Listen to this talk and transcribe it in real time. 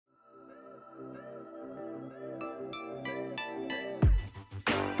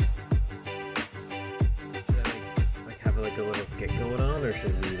a little skit going on, or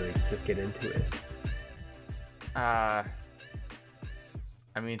should we like just get into it? I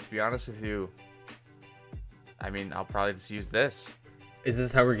mean, to be honest with you, I'll probably just use this. Is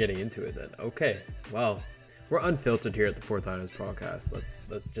this how we're getting into it then? Okay. Well, we're unfiltered here at the Fourth Liners podcast.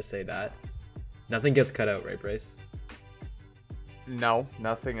 Let's just say that. Nothing gets cut out, right, Bryce? No,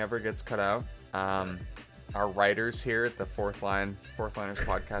 nothing ever gets cut out. Our writers here at the Fourth Liners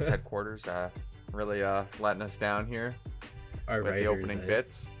podcast headquarters really letting us down here Our with writers, the opening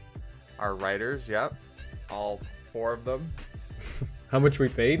bits. Our writers, yep, all 4 of them. How much we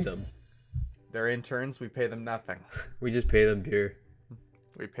paid them? They're interns. We pay them nothing. We just pay them beer.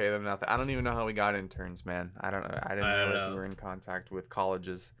 We pay them nothing. I don't even know how we got interns, man. I don't know. I didn't realize we were in contact with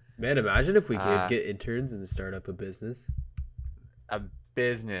colleges. Man, imagine if we could get interns and start up a business. A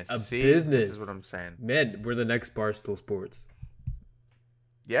business. See, business. This is what I'm saying. Man, we're the next Barstool Sports.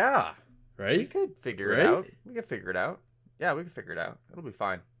 Yeah. Right? We could figure it out. We could figure it out. Yeah, we could figure it out. It'll be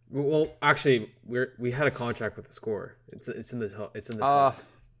fine. Well, actually, we had a contract with the Score. It's in the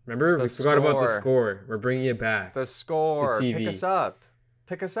talks. Remember, we forgot about the Score. We're bringing it back. The Score. To TV. Pick us up.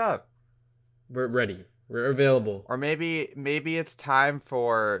 Pick us up. We're ready. We're available. Or maybe it's time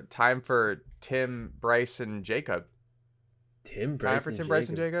for Tim, Bryce, and Jacob. Tim, Bryce, time for Tim, Bryce,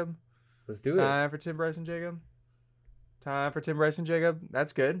 and Jacob. Let's do it. Time for Tim, Bryce, and Jacob. Time for Tim, Bryce, and Jacob.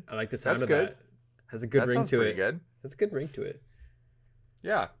 That's good. I like the sound of that. Has a good ring to it. Good. Has a good ring to it.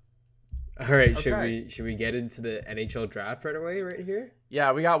 Yeah. All right. Okay. Should we get into the NHL draft right away? Right here.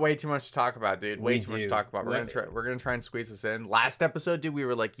 Yeah, we got way too much to talk about, dude. Way too much to talk about. We're gonna try and squeeze this in. Last episode, dude, we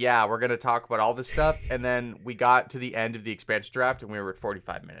were like, yeah, we're gonna talk about all this stuff, and then we got to the end of the expansion draft, and we were at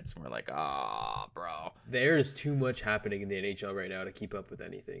 45 minutes, and we're like, oh, bro. There's too much happening in the NHL right now to keep up with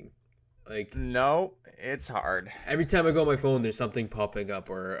anything. Like, no, it's hard. Every time I go on my phone, there's something popping up,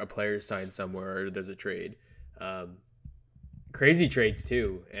 or a player signed somewhere, or there's a trade. Crazy trades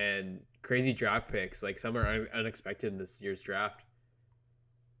too, and crazy draft picks. Like, some are unexpected in this year's draft.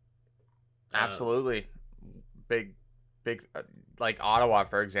 Absolutely, big, like Ottawa,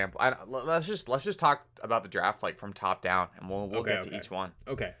 for example. Let's just talk about the draft like from top down, and we'll get to each one.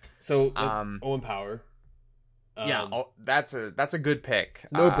 Okay, so Owen Power. That's a good pick.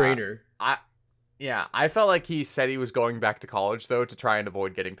 No brainer. I felt like he said he was going back to college though to try and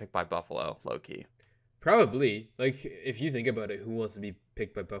avoid getting picked by Buffalo. Low key. Probably. Like, if you think about it, who wants to be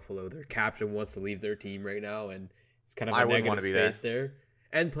picked by Buffalo? Their captain wants to leave their team right now, and it's kind of a negative space there.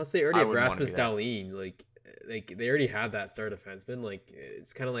 And plus, they already have Rasmus Dahlin. Like they already have that star defenseman. Like,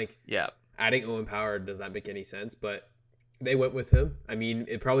 it's kind of like adding Owen Power does not make any sense, but they went with him. I mean,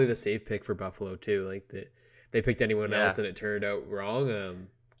 it probably the safe pick for Buffalo too. Like they picked anyone else and it turned out wrong. It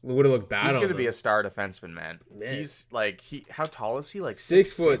would have looked bad. He's gonna be a star defenseman, man. He's like how tall is he? Like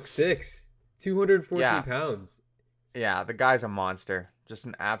 6'6", 214 pounds. Yeah, the guy's a monster. Just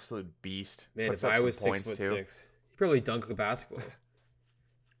an absolute beast. Man, puts if I was 6'6", he'd probably dunk a basketball.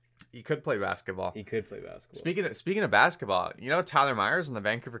 He could play basketball. Speaking of basketball, you know Tyler Myers and the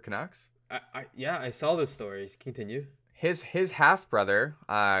Vancouver Canucks? I saw this story. Continue. His half brother,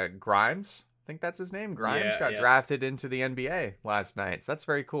 Grimes, I think that's his name. Grimes got drafted into the NBA last night. So that's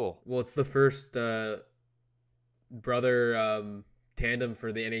very cool. Well, it's the first brother tandem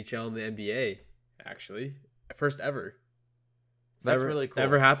for the NHL and the NBA, actually. First ever. That's really cool. It's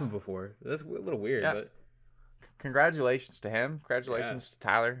never happened before. That's a little weird, but congratulations to him. Congratulations to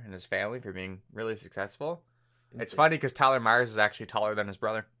Tyler and his family for being really successful. It's funny because Tyler Myers is actually taller than his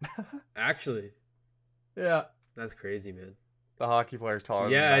brother. Actually. Yeah. That's crazy, man. The hockey player's taller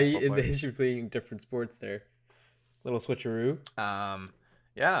than the basketball player. They should be playing different sports there. Little switcheroo.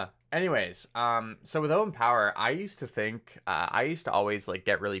 Yeah. Anyways, so with Owen Power, I used to always like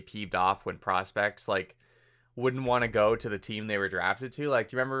get really peeved off when prospects like wouldn't want to go to the team they were drafted to. Like,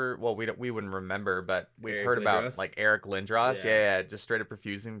 do you remember? Well, we wouldn't remember, but we've heard about like Eric Lindros. Yeah, just straight up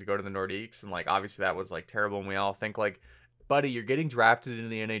refusing to go to the Nordiques, and like obviously that was like terrible. And we all think like, buddy, you're getting drafted into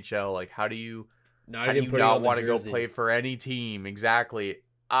the NHL. Like, how do you not want to go play for any team? Exactly.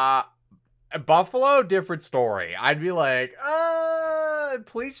 Buffalo, different story. I'd be like,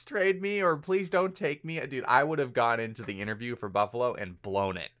 please trade me or please don't take me, dude. I would have gone into the interview for Buffalo and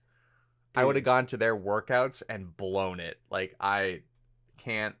blown it. Dude. I would have gone to their workouts and blown it. Like, that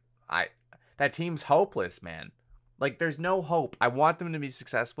team's hopeless, man. Like, there's no hope. I want them to be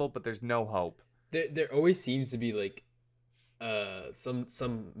successful, but there's no hope. There always seems to be, like,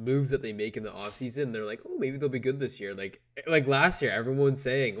 some moves that they make in the offseason. They're like, oh, maybe they'll be good this year. Like last year, everyone's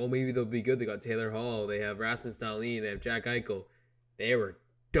saying, oh, maybe they'll be good. They got Taylor Hall. They have Rasmus Dahlin. They have Jack Eichel. They were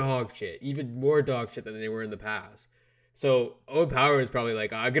dog shit. Even more dog shit than they were in the past. So Owen Power is probably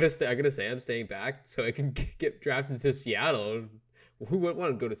like, I'm gonna say I'm staying back so I can get drafted to Seattle. Who would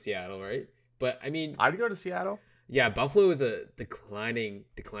want to go to Seattle, right? But I mean, I'd go to Seattle. Yeah, Buffalo is a declining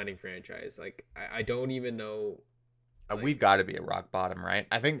franchise. Like I don't even know. Like, we've got to be at rock bottom, right?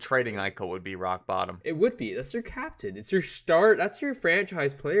 I think trading Eichel would be rock bottom. It would be. That's your captain. It's your star. That's your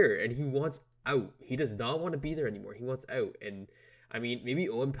franchise player, and he wants out. He does not want to be there anymore. He wants out. And I mean, maybe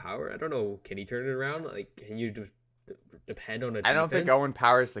Owen Power. I don't know. Can he turn it around? Like, can you depend on a defense? I don't think Owen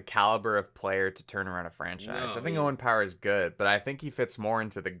Power is the caliber of player to turn around a franchise. I think Owen Power is good, but I think he fits more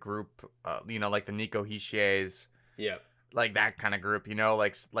into the group, like the Nico Hichier's. Yeah. Like that kind of group,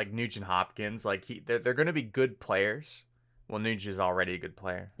 like Nugent Hopkins. Like they're going to be good players. Well, Nugent is already a good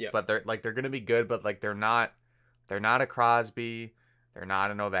player. Yeah. But they're going to be good, but like they're not a Crosby. They're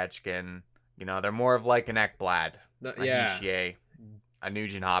not an Ovechkin. They're more of like an Ekblad, Hichier, a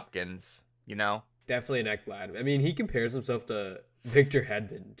Nugent Hopkins, Definitely an Ekblad. I mean, he compares himself to Victor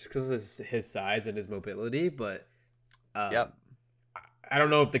Hedman just because of his size and his mobility, but yep. I don't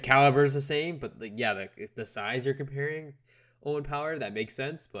know if the caliber is the same, but the size you're comparing Owen Power, that makes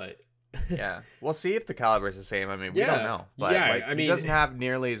sense, but yeah, we'll see if the caliber is the same. I mean, we don't know, but he doesn't have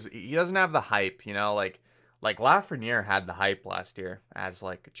he doesn't have the hype, like Lafreniere had the hype last year as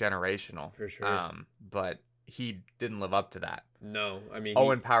like generational for sure. But he didn't live up to that. No, I mean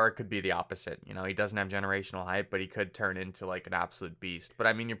Owen Power could be the opposite. He doesn't have generational hype, but he could turn into like an absolute beast. But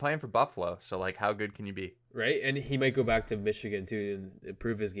I mean, you're playing for Buffalo, so like, how good can you be? Right, and he might go back to Michigan too and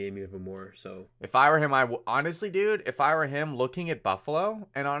improve his game even more. So if I were him, honestly, dude, if I were him, looking at Buffalo,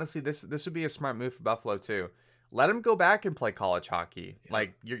 and honestly, this would be a smart move for Buffalo too. Let him go back and play college hockey. Yeah.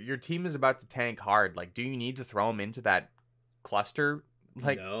 Like your team is about to tank hard. Like, do you need to throw him into that cluster?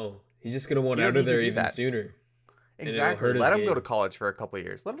 Like, no, he's just gonna want out of there even sooner. Exactly. Let him go to college for a couple of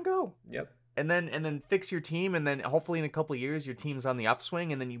years. Let him go. Yep. And then fix your team, and then hopefully in a couple of years your team's on the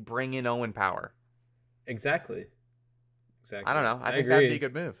upswing, and then you bring in Owen Power. Exactly. I don't know. I think that'd be a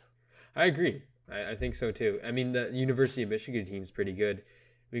good move. I agree. I think so too. I mean, the University of Michigan team's pretty good.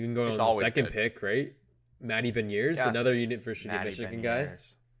 We can go on the second pick, right? Matty Beniers, yes. Another University of Michigan guy.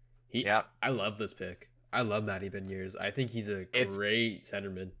 Yep. I love this pick. I love Matty Beniers. I think he's a great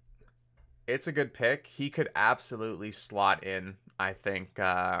centerman. It's a good pick. He could absolutely slot in, I think,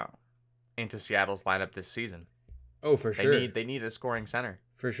 into Seattle's lineup this season. Oh, for sure. They need a scoring center.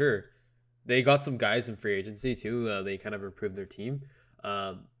 For sure. They got some guys in free agency, too. They kind of improved their team.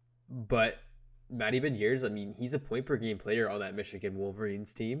 But Matty Beniers, I mean, he's a point-per-game player on that Michigan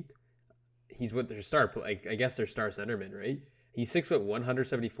Wolverines team. He's what their star, like I guess their star centerman, right? He's 6'1",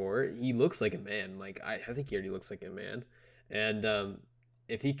 174. He looks like a man. Like I think he already looks like a man. And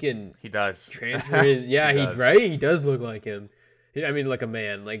if he can, he does transfer his. Yeah, he does look like him. I mean, like a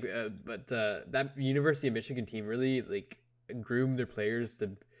man. Like, but that University of Michigan team really like groomed their players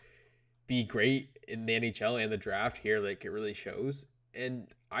to be great in the NHL and the draft here. Like it really shows, and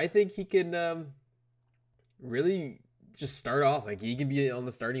I think he can really just start off. Like he can be on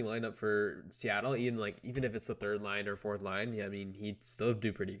the starting lineup for Seattle, even if it's the third line or fourth line. Yeah, I mean he'd still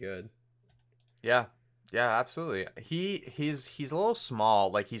do pretty good. Yeah, absolutely. He's a little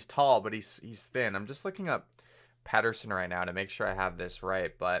small. Like he's tall, but he's thin. I'm just looking up Pettersson right now to make sure I have this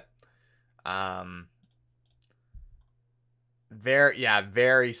right, but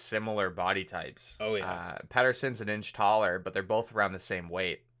very similar body types. Oh yeah. Pettersson's an inch taller, but they're both around the same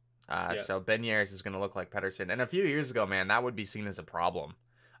weight. So Beniers is going to look like Pettersson. And a few years ago, man, that would be seen as a problem.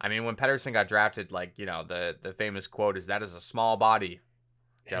 I mean, when Pettersson got drafted, like, the famous quote is, "That is a small body,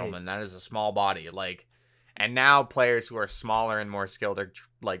 gentlemen. That is a small body." Like, and now players who are smaller and more skilled are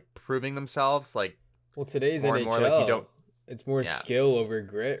like proving themselves. Like, well, today's NHL, more like it's more skill over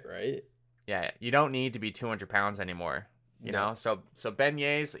grit, right? Yeah, you don't need to be 200 pounds anymore. You know, so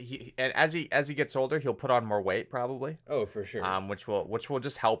Beniers, as he gets older, he'll put on more weight probably. Oh, for sure. Which will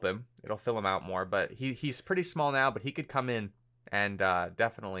just help him. It'll fill him out more. But he's pretty small now, but he could come in and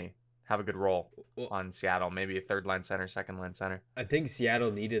definitely have a good role on Seattle. Maybe a third line center, second line center. I think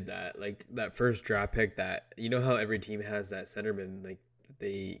Seattle needed that, like that first draft pick. That how every team has that centerman, like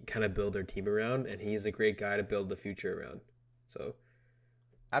they kind of build their team around, and he's a great guy to build the future around. So,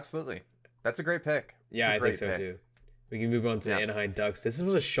 absolutely, that's a great pick. Yeah, I think so too. We can move on to the Anaheim Ducks. This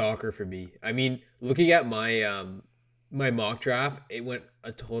was a shocker for me. I mean, looking at my my mock draft, it went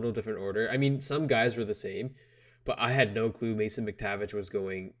a total different order. I mean, some guys were the same, but I had no clue Mason McTavish was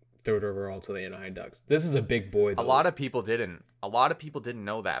going third overall to the Anaheim Ducks. This is a big boy, though. A lot of people didn't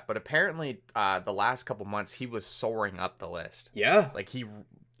know that, but apparently the last couple months he was soaring up the list. Yeah.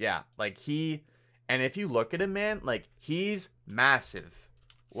 And if you look at him, man, like he's massive.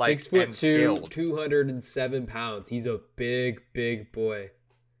 Like, 6'2", skilled. 207 pounds. He's a big boy.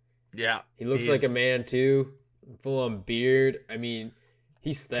 Yeah. He looks like a man too. Full on beard. I mean,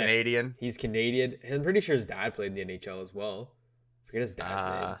 he's thick. Canadian. He's Canadian. I'm pretty sure his dad played in the NHL as well. Forget his dad's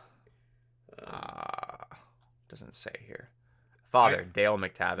name. Doesn't say here. Father, Dale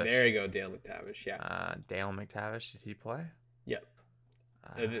McTavish. There you go, Dale McTavish. Yeah. Dale McTavish, did he play? Yep.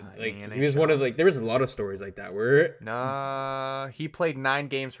 He was one of there was a lot of stories like that where he played 9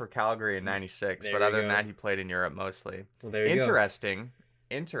 games for Calgary in '96, but other than that, he played in Europe mostly. Well, there you go.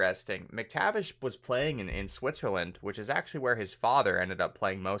 Interesting. McTavish was playing in Switzerland, which is actually where his father ended up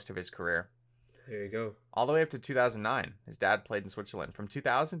playing most of his career. There you go. All the way up to 2009. His dad played in Switzerland. From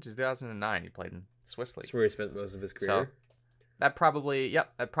 2000 to 2009, he played in Swiss League. That's where he spent most of his career. So that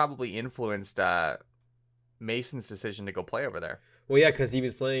probably influenced Mason's decision to go play over there. Well, yeah, because he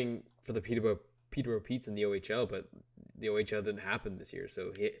was playing for the Peterborough Petes in the OHL, but the OHL didn't happen this year,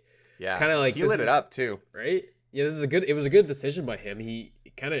 so he kind of like he lit it up too, right? Yeah, it was a good decision by him. He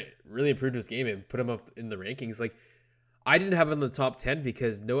kind of really improved his game and put him up in the rankings. Like, I didn't have him in the top 10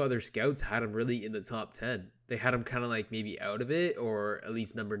 because no other scouts had him really in the top 10. They had him kind of like maybe out of it, or at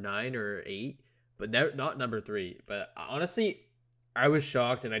least number 9 or 8, but not number 3. But honestly, I was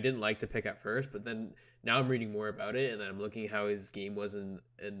shocked, and I didn't like the pick at first, but then now I'm reading more about it, and then I'm looking how his game was in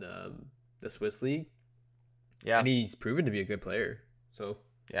the Swiss League. Yeah, and he's proven to be a good player. So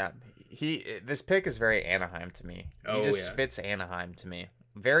yeah, this pick is very Anaheim to me. He just fits Anaheim to me.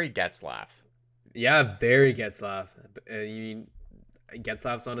 Very Getzlaf. Yeah, very Getzlaf. You mean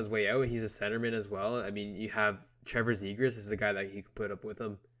Getzlaf's on his way out? He's a centerman as well. I mean, you have Trevor Zegras is a guy that you can put up with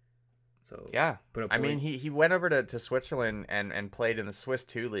him. So yeah, put up I mean, he went over to Switzerland and played in the Swiss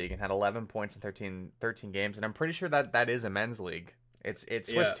 2 league and had 11 points in 13 games, and I'm pretty sure that is a men's league. It's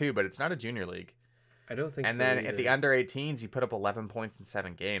Swiss 2, but it's not a junior league. I don't think so. And then either. At the under 18s, he put up 11 points in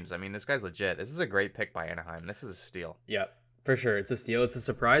 7 games. I mean, this guy's legit. This is a great pick by Anaheim. This is a steal. Yeah, for sure. It's a steal. It's a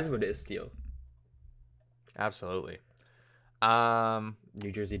surprise, but it is a steal. Absolutely.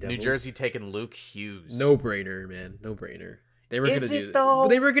 New Jersey Devils. New Jersey taking Luke Hughes. No brainer, man. No brainer. They were gonna do this.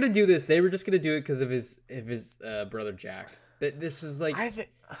 They were gonna do this. They were just gonna do it because of his brother Jack. This is like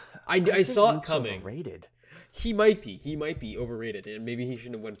I saw it coming. Overrated. He might be overrated, and maybe he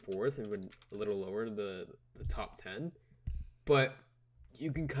shouldn't have went 4th and went a little lower in the top 10. But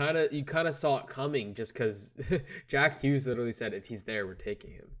you kind of saw it coming just because Jack Hughes literally said, if he's there, we're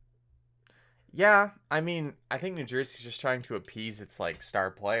taking him. Yeah, I mean, I think New Jersey's just trying to appease its like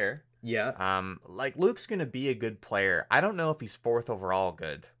star player. Yeah. Like Luke's gonna be a good player. I don't know if he's 4th overall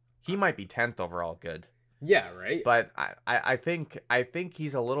good. He might be 10th overall good. Yeah, right. But I think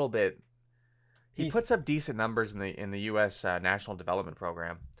he's a little bit. He puts up decent numbers in the U.S. National Development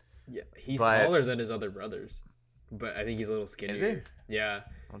Program. Yeah, he's taller than his other brothers, but I think he's a little skinnier. Is he? Yeah.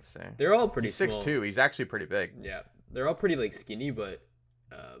 Let's see. They're all pretty. He's 6'2". He's actually pretty big. Yeah, they're all pretty like skinny, but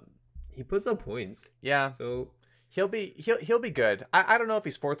he puts up points. Yeah. So he'll be good. I don't know if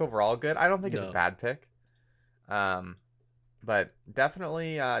he's 4th overall good. I don't think it's a bad pick. But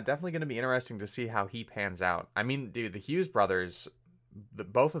definitely going to be interesting to see how he pans out. I mean, dude, the Hughes brothers,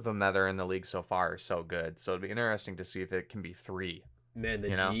 both of them that are in the league so far are so good. So it'd be interesting to see if it can be 3. Man,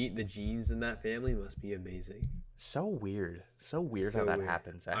 the genes in that family must be amazing. So weird how that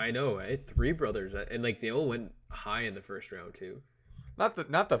happens. I know, right? 3 brothers, and like they all went high in the first round too.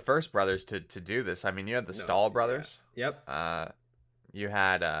 Not the first brothers to do this. I mean, you had the Stahl brothers. Yeah. Yep. You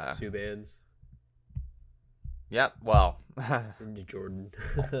had Subbans. Yep. Well, Jordan.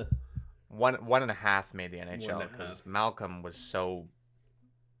 one and a half made the NHL because Malcolm was so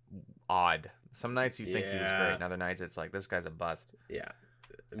odd. Some nights you think he was great, and other nights it's like this guy's a bust. Yeah.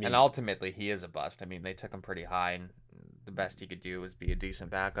 I mean, and ultimately he is a bust. I mean, they took him pretty high, and the best he could do was be a decent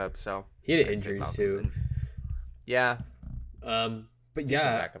backup. So he had injuries too. Yeah. But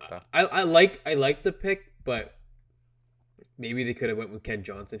yeah, I like the pick, but maybe they could have went with Ken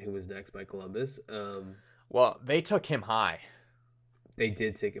Johnson, who was next by Columbus. Well, they took him high. They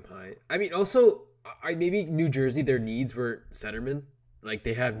did take him high. I mean, also, maybe New Jersey, their needs were centermen. Like,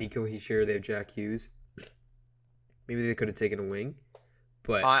 they have Nico Hischier, they have Jack Hughes. Maybe they could have taken a wing.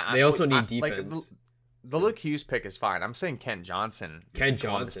 But they also need defense. Like, the Luke Hughes pick is fine. I'm saying Ken Johnson.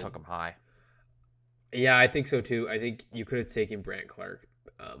 Columbus took him high. Yeah, I think so too. I think you could have taken Brandt Clark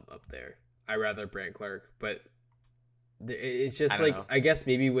up there. I rather Brandt Clark, but it's just I guess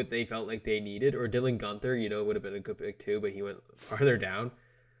maybe what they felt like they needed, or Dylan Gunther, would have been a good pick too, but he went farther down.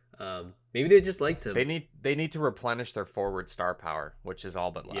 Maybe they just liked him. They need to replenish their forward star power, which is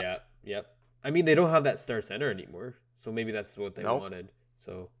all but left. Yeah, yep. I mean, they don't have that star center anymore, so maybe that's what they wanted.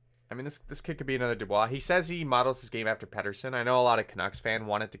 So I mean, this kid could be another Dubois. He says he models his game after Pettersson. I know a lot of Canucks fan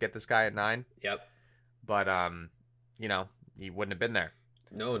wanted to get this guy at 9. Yep. But he wouldn't have been there.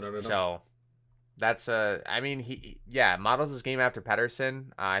 No. So that's I mean, he models his game after Pettersson.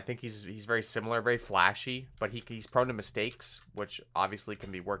 I think he's very similar, very flashy, but he's prone to mistakes, which obviously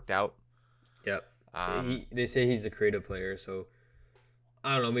can be worked out. Yep. They say he's a creative player, so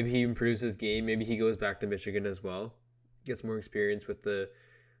I don't know. Maybe he improves his game. Maybe he goes back to Michigan as well, gets more experience with the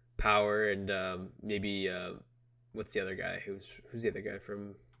power, and maybe what's the other guy? Who's the other guy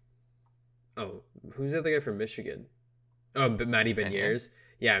from? Oh, who's the other guy from Michigan? Oh, but Matty Beniers.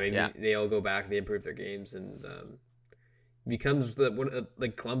 Yeah, maybe they all go back, they improve their games, and becomes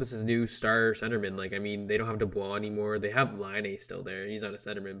like Columbus's new star centerman. Like, I mean, they don't have Dubois anymore. They have Laine still there. He's not a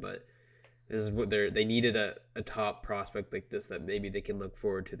centerman, but this is what they needed a top prospect like this that maybe they can look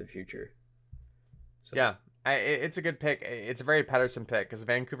forward to the future. So. Yeah, it's a good pick. It's a very Pettersson pick because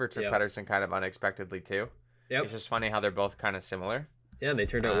Vancouver took Pettersson kind of unexpectedly too. Yep. It's just funny how they're both kind of similar. Yeah, they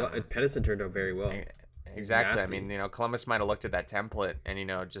turned out well. Pettersson turned out very well. Exactly. I mean, Columbus might have looked at that template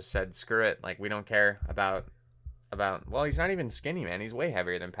and, just said, screw it. Like, we don't care about, well, he's not even skinny, man. He's way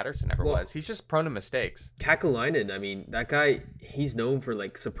heavier than Pettersson ever was. He's just prone to mistakes. Kakalainen, I mean, that guy, he's known for,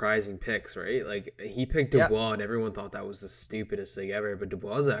 like, surprising picks, right? Like, he picked Dubois, and everyone thought that was the stupidest thing ever, but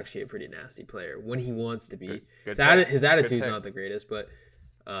Dubois is actually a pretty nasty player when he wants to be. His attitude's not the greatest, but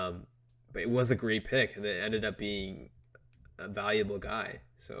it was a great pick, and it ended up being a valuable guy,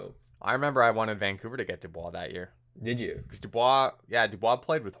 so... I remember I wanted Vancouver to get Dubois that year. Did you? Because Dubois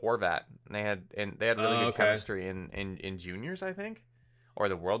played with Horvat, and they had really good chemistry in juniors, I think, or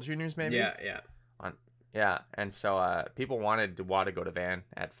the World Juniors maybe. Yeah. And so people wanted Dubois to go to Van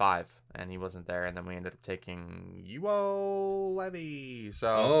at 5, and he wasn't there, and then we ended up taking Juho Levy.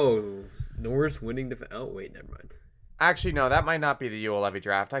 So Norris winning the. Oh wait, never mind. Actually, no, that might not be the Juho Levy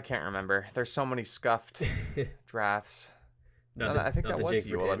draft. I can't remember. There's so many scuffed drafts. I think that was the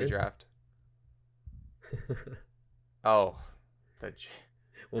Juho Levy draft. Oh,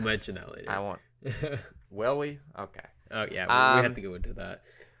 we'll mention that later. I won't. Will we? Okay. Oh yeah, we have to go into that.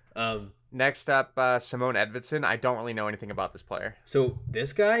 Next up, Simone Edvinsson. I don't really know anything about this player. So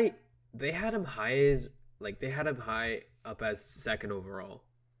this guy, they had him high up as 2nd overall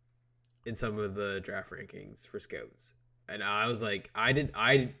in some of the draft rankings for scouts, and I was like,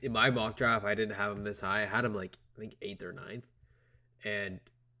 in my mock draft, I didn't have him this high. I had him like I think 8th or 9th. And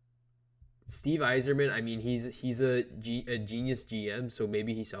Steve Yzerman, I mean, he's a genius GM, so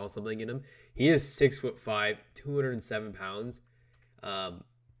maybe he saw something in him. He is 6'5", 207 pounds. I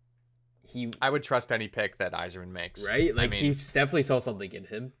would trust any pick that Yzerman makes, right? Like, he definitely saw something in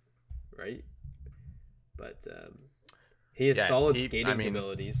him, right? But he has solid skating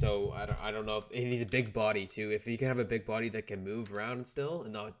ability, so I don't know if he's a big body too. If he can have a big body that can move around still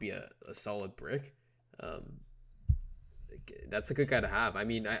and not be a solid brick, that's a good guy to have. I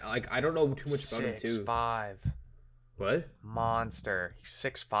mean, I don't know too much about him too. 6'5". What? Monster. He's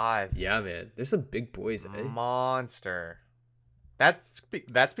 6'5". Yeah, man. There's some big boys, eh? Monster. That's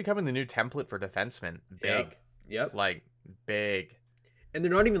becoming the new template for defensemen. Big. Yep. Like, big. And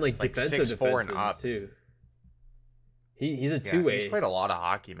they're not even like defensive defensemen too. He's a two-way. He's played a lot of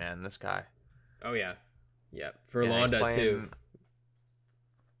hockey, man, this guy. Oh yeah. Yeah. For Londa too.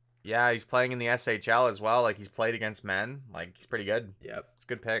 Yeah, he's playing in the SHL as well. Like, he's played against men. Like, he's pretty good. Yep. It's a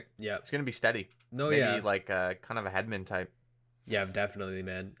good pick. Yeah. It's going to be steady. Maybe like kind of a Hedman type. Yeah, definitely,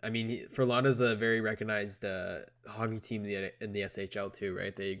 man. I mean, Furlanda's a very recognized hockey team in the SHL too,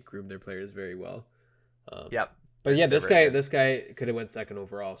 right? They groom their players very well. Yep. But yeah, this guy could have went 2nd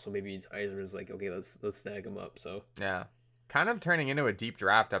overall, so maybe Yzerman's like, okay, let's snag him up. So yeah, kind of turning into a deep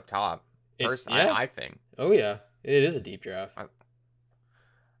draft up top. I think. Oh yeah, it is a deep draft.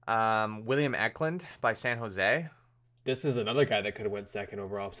 William Eklund by San Jose. This is another guy that could have went 2nd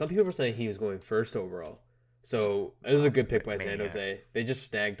overall. Some people were saying he was going 1st overall. So it was a good pick by San Jose. They just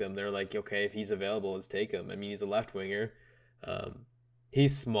snagged him. They're like, okay, if he's available, let's take him. I mean, he's a left winger.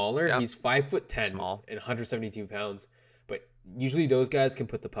 He's smaller. Yep. He's 5'10" and 172 pounds. But usually those guys can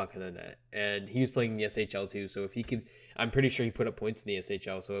put the puck in the net. And he was playing in the SHL too. So if he could, I'm pretty sure he put up points in the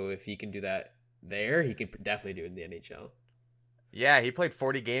SHL. So if he can do that there, he could definitely do it in the NHL. Yeah, he played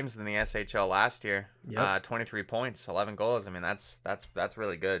 40 games in the SHL last year. Yep. 23 points, 11 goals. I mean, that's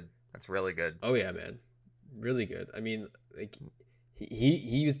really good. That's really good. Oh yeah, man. Really good. I mean, like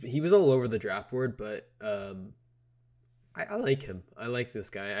he was all over the draft board, but I like him. I like this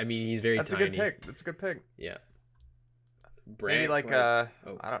guy. I mean, he's very tiny. That's a good pick. That's a good pick. Yeah. Maybe like I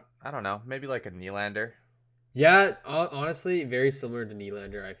don't know. Maybe like a Nylander. Yeah, honestly, very similar to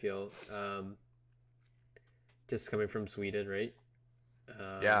Nylander, I feel. Just coming from Sweden, right?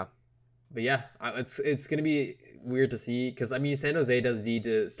 Yeah. But yeah, it's gonna be weird to see because I mean San Jose does need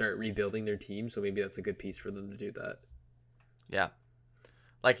to start rebuilding their team, so maybe that's a good piece for them to do that. Yeah,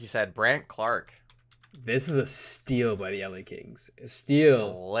 like you said, Brandt Clarke. This is a steal by the LA Kings. A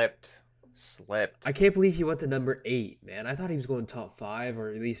steal. Slipped. I can't believe he went to number 8, man. I thought he was going top 5 or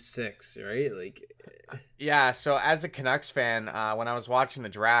at least 6, right? Like, yeah. So as a Canucks fan, when I was watching the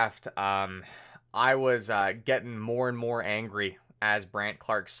draft, I was getting more and more angry as Brandt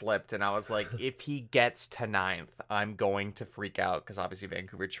Clarke slipped, and I was like, if he gets to 9th, I'm going to freak out because obviously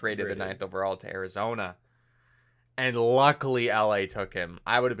Vancouver traded the 9th overall to Arizona. And luckily, LA took him.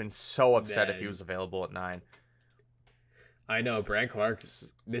 I would have been so upset if he was available at 9. I know Brandt Clarke.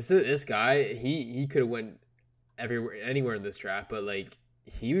 This guy. He could have went anywhere in this draft, but like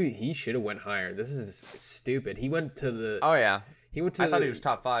he should have went higher. This is stupid. He went to the. Oh yeah. He went to. I thought he was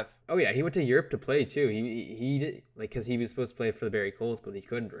top 5. Oh yeah, he went to Europe to play too. He did like because he was supposed to play for the Barrie Coles, but he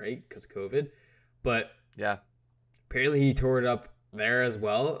couldn't, right? Because of COVID. But yeah, apparently he tore it up there as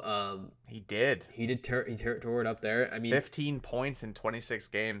well. He did. He tore it up there. I mean, 15 points in 26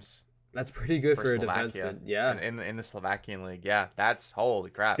 games. That's pretty good for a defenseman. Yeah, in the Slovakian league. Yeah, that's holy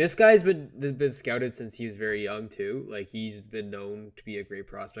crap. This guy's been scouted since he was very young too. Like he's been known to be a great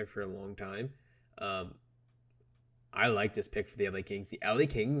prospect for a long time. I like this pick for the LA Kings. The LA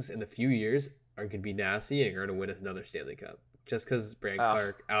Kings in the few years are going to be nasty and are going to win another Stanley Cup just because Brandt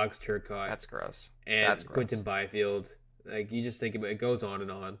Clarke, Alex Turcotte, that's gross, and Quinton Byfield. Like you just think about it, goes on and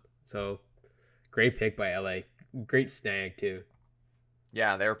on. So great pick by LA. Great snag too.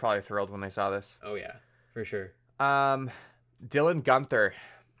 Yeah, they were probably thrilled when they saw this. Oh yeah, for sure. Dylan Guenther.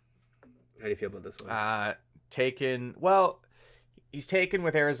 How do you feel about this one? He's taken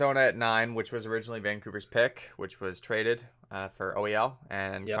with Arizona at 9, which was originally Vancouver's pick, which was traded for OEL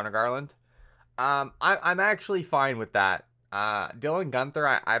and Connor Garland. I'm actually fine with that. Dylan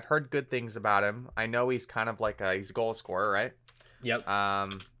Guenther, I've heard good things about him. I know he's kind of like he's a goal scorer, right? Yep.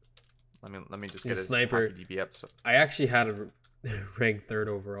 Let me just get his sniper DB up. So I actually had him ranked 3rd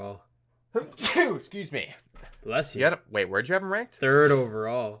overall. Excuse me. Bless you. Wait, where'd you have him ranked? 3rd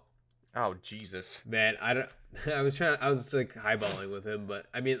overall. Oh Jesus, man! I was like highballing with him, but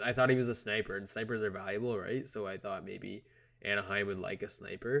I mean, I thought he was a sniper, and snipers are valuable, right? So I thought maybe Anaheim would like a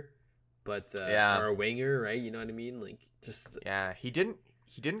sniper, but or a winger, right? You know what I mean? Like just he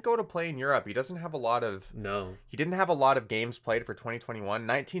didn't go to play in Europe. He doesn't have a lot of He didn't have a lot of games played for 2021.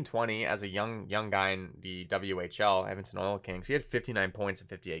 1920 as a young guy in the WHL, Edmonton Oil Kings. He had 59 points in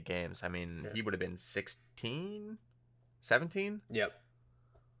 58 games. I mean, he would have been 16, 17. Yep.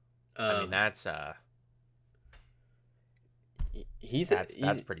 I mean, that's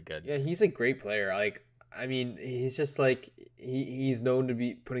pretty good. Yeah, he's a great player. Like, I mean, he's just like he's known to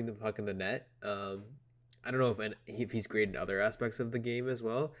be putting the puck in the net. I don't know if he's great in other aspects of the game as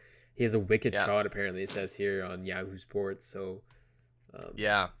well. He has a wicked shot, apparently. It says here on Yahoo Sports. So,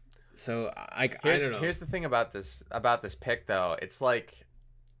 So I don't know. Here's the thing about this pick though. It's like,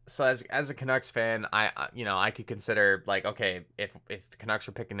 so as a Canucks fan, I could consider like, okay, if the Canucks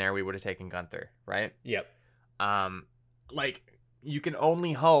were picking there, we would have taken Guenther, right? Yep. Like you can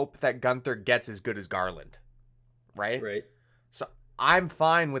only hope that Guenther gets as good as Garland, right? Right. So I'm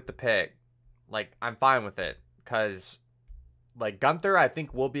fine with the pick. Like I'm fine with it because like Guenther, I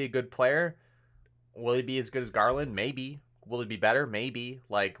think will be a good player. Will he be as good as Garland? Maybe. Will he be better? Maybe.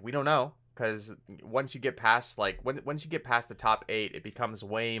 Like we don't know. Because once you get past the top 8, it becomes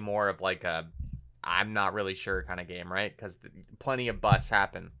way more of like a I'm not really sure kind of game, right? Because plenty of busts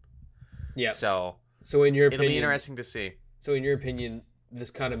happen. Yeah. So in your opinion, it'll be interesting to see. So in your opinion,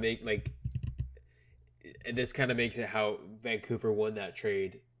 this kind of makes it how Vancouver won that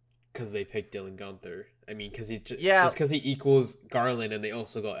trade because they picked Dylan Guenther. I mean, because just because he equals Garland, and they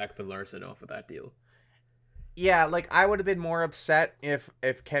also got Ekman Larsson off of that deal. Yeah, like I would have been more upset if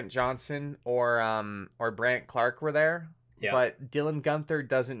Kent Johnson or Brandt Clarke were there. Yeah. But Dylan Guenther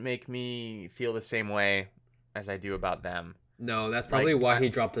doesn't make me feel the same way as I do about them. No, that's probably why he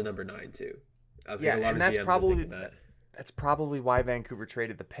dropped to number 9 too. I think a lot of that's GMs probably that. That's probably why Vancouver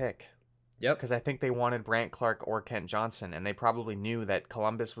traded the pick. Yep. Because I think they wanted Brandt Clarke or Kent Johnson, and they probably knew that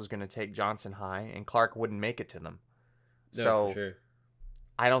Columbus was going to take Johnson high, and Clarke wouldn't make it to them. No, so for sure.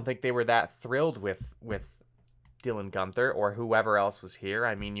 I don't think they were that thrilled with Dylan Guenther or whoever else was here.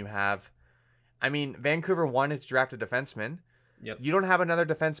 I mean, Vancouver wanted to draft a defenseman. Yep. You don't have another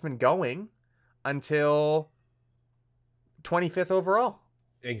defenseman going until 25th overall.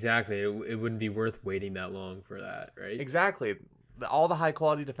 Exactly. It wouldn't be worth waiting that long for that, right? Exactly. All the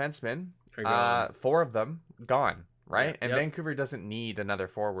high-quality defensemen, are gone. 4 of them, gone, right? And Vancouver doesn't need another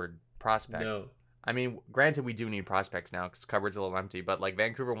forward prospect. No. I mean, granted, we do need prospects now because cupboard's a little empty, but like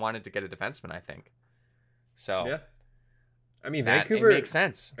Vancouver wanted to get a defenseman, I think. So yeah, I mean Vancouver it makes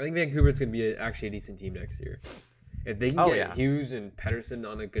sense. I think Vancouver's gonna be actually a decent team next year if they can get Hughes and Pettersson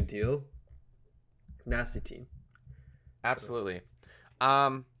on a good deal. Nasty team. Absolutely.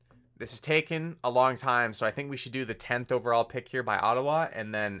 This has taken a long time, so I think we should do the 10th overall pick here by Ottawa,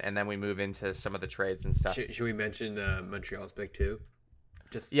 and then we move into some of the trades and stuff. Should we mention Montreal's pick too?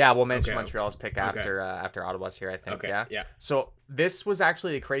 We'll mention Montreal's pick after Ottawa's here, I think. Okay. Yeah. So this was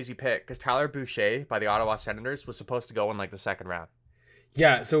actually a crazy pick because Tyler Boucher by the Ottawa Senators was supposed to go in like the second round.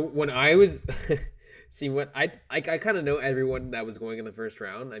 Yeah. So when I was I kind of know everyone that was going in the first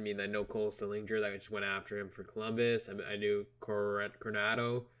round. I mean, I know Cole Sillinger that just went after him for Columbus. I knew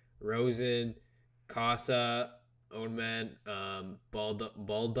Coronado, Rosen, Casa, Ownman,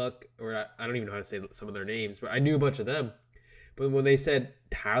 Balduck, or I don't even know how to say some of their names, but I knew a bunch of them. But when they said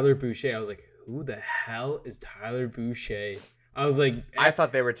Tyler Boucher, I was like, who the hell is Tyler Boucher? I was like... I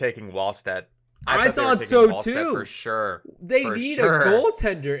thought they were taking Wallstedt. I thought so too. For sure. They need a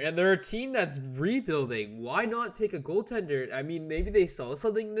goaltender, and they're a team that's rebuilding. Why not take a goaltender? I mean, maybe they saw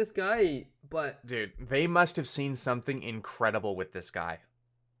something in this guy, but... Dude, they must have seen something incredible with this guy.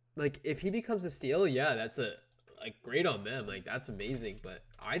 Like, if he becomes a steal, yeah, that's great on them. Like, that's amazing, but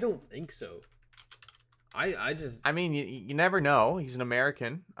I don't think so. I mean, you never know. He's an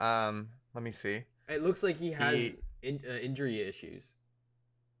American. Let me see. It looks like he has injury issues.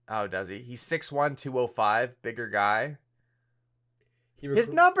 Oh, does he? He's 6'1", 205, bigger guy. His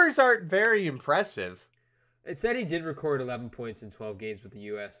numbers aren't very impressive. It said he did record 11 points in 12 games with the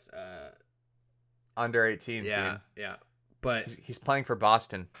U.S. Under 18 team. Yeah. But he's playing for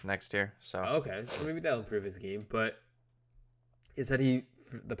Boston next year. So okay, so maybe that'll improve his game. But it said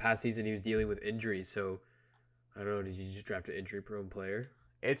the past season he was dealing with injuries, so I don't know. Did you just draft an injury-prone player?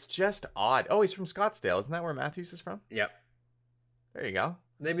 It's just odd. Oh, he's from Scottsdale. Isn't that where Matthews is from? Yep. There you go.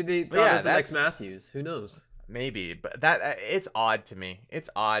 Maybe they thought it was the next Matthews. Who knows? Maybe, but it's odd to me. It's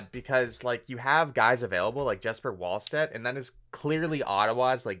odd because like you have guys available like Jesper Wallstedt, and that is clearly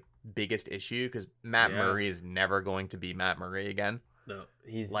Ottawa's like biggest issue because Matt Murray is never going to be Matt Murray again. No,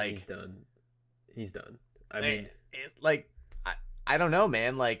 he's done. He's done. I don't know,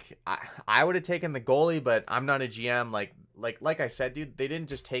 man. Like I would have taken the goalie, but I'm not a GM. Like I said, dude, they didn't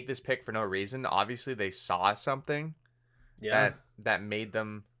just take this pick for no reason. Obviously, they saw something that made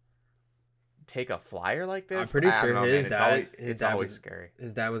them take a flyer like this. I'm pretty sure his dad was scary.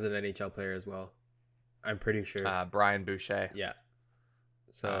 His dad was an NHL player as well. I'm pretty sure. Brian Boucher. Yeah.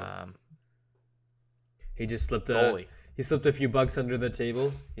 So he just slipped a few bucks under the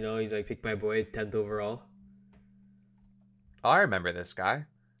table. You know, he's like picked my boy 10th overall. Oh, I remember this guy.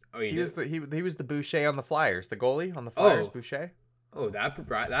 Oh, he was the Boucher on the Flyers, the goalie on the Flyers. Boucher. Oh, that's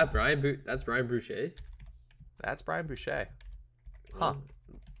Brian Boucher. That's Brian Boucher. Huh.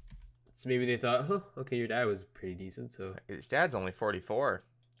 So maybe they thought, okay, your dad was pretty decent. So his dad's only 44.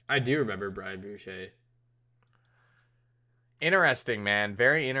 I do remember Brian Boucher. Interesting, man.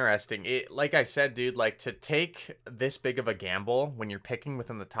 Very interesting. Like I said, dude, like to take this big of a gamble when you're picking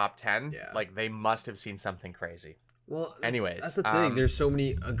within the top 10, like they must have seen something crazy. Well, that's the thing. There's so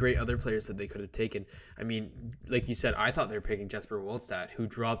many great other players that they could have taken. I mean, like you said, I thought they were picking Jesper Wallstedt, who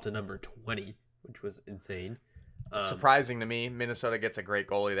dropped to number 20, which was insane. Surprising to me. Minnesota gets a great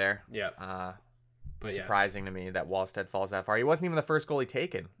goalie there. Yeah. But surprising to me that Wallstedt falls that far. He wasn't even the first goalie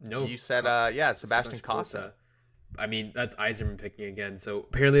taken. No. You said, Sebastian Cossa. I mean, that's Yzerman picking again. So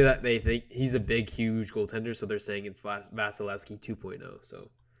apparently that they think he's a big, huge goaltender. So they're saying it's Vasilevsky 2.0. So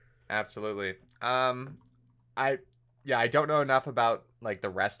absolutely. I don't know enough about like the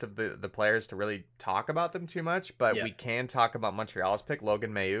rest of the players to really talk about them too much, but we can talk about Montreal's pick,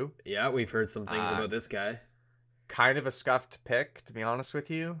 Logan Mailloux. Yeah, we've heard some things about this guy. Kind of a scuffed pick, to be honest with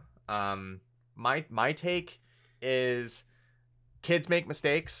you. My take is kids make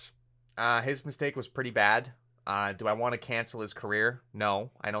mistakes. His mistake was pretty bad. Do I want to cancel his career?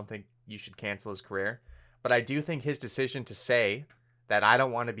 No, I don't think you should cancel his career. But I do think his decision to say that I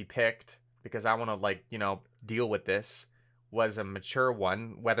don't want to be picked because I want to deal with this was a mature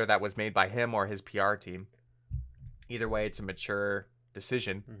one, whether that was made by him or his PR team. Either way, it's a mature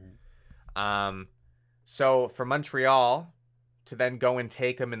decision. Mm-hmm. So for Montreal to then go and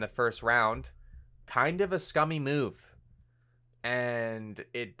take him in the first round, kind of a scummy move. And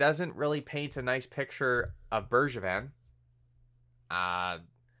it doesn't really paint a nice picture of Bergevin.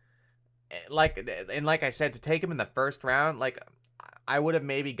 Like I said, to take him in the first round, I would have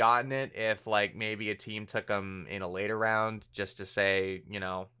maybe gotten it if maybe a team took him in a later round just to say,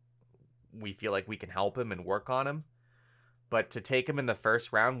 we feel like we can help him and work on him. but to take him in the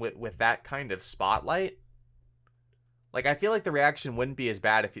first round with that kind of spotlight, like, I feel like the reaction wouldn't be as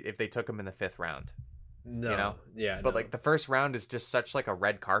bad if they took him in the 5th round. No. You know? Yeah. But, like, the first round is just such, like, a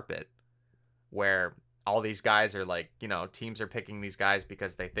red carpet where all these guys are, like, you know, teams are picking these guys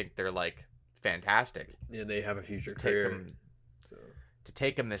because they think they're, like, fantastic. Yeah, they have a future career. To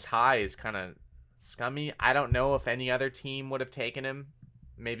take him this high is kind of scummy. I don't know if any other team would have taken him.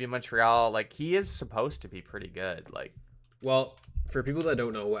 Maybe Montreal. Like, he is supposed to be pretty good. Like, well, for people that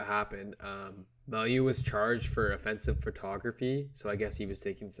don't know what happened, Mailloux was charged for offensive photography, so I guess he was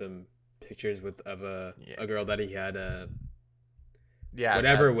taking some pictures of a girl that he had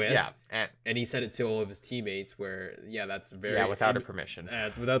whatever with, and he sent it to all of his teammates. Where that's very without her permission.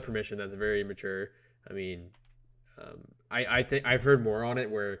 It's without permission. That's very immature. I mean, I think I've heard more on it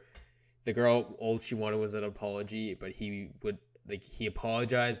where the girl, all she wanted was an apology, but he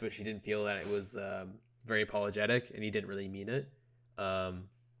apologized, but she didn't feel that it was very apologetic, and he didn't really mean it.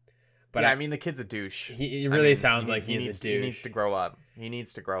 But I mean, the kid's a douche. He really sounds like he's a douche. He needs to grow up.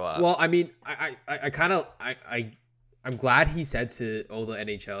 Well, I mean, I'm glad he said to all the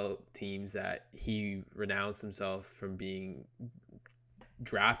NHL teams that he renounced himself from being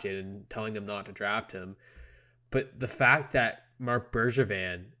drafted and telling them not to draft him. But the fact that Marc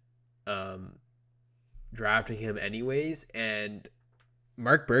Bergevin drafting him anyways, and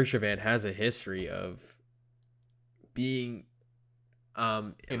Marc Bergevin has a history of being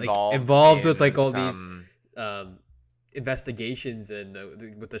involved with like all these investigations, and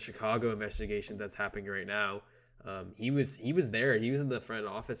with the Chicago investigations that's happening right now. He was there. He was in the front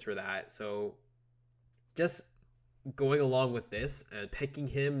office for that. So just going along with this and picking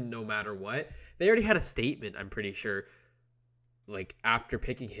him no matter what, they already had a statement, I'm pretty sure, like after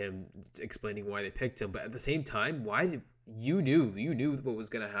picking him, explaining why they picked him. But at the same time, you knew what was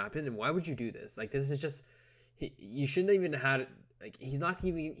going to happen, and why would you do this? Like, this is just, you shouldn't even have had, like, he's not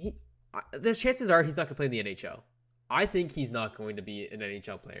even, the chances are he's not going to play in the NHL. I think he's not going to be an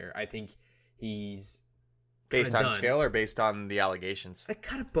NHL player. I think he's based on skill or based on the allegations?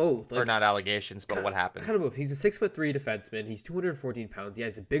 Kind of both. Or not allegations, but what happened? Kind of both. He's a 6'3" defenseman. He's 214 pounds. Yeah,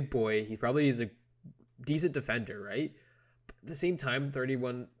 he's a big boy. He probably is a decent defender, right? But at the same time,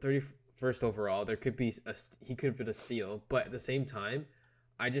 31st overall, he could have been a steal. But at the same time,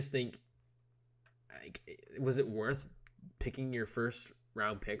 I just think, like, was it worth picking your first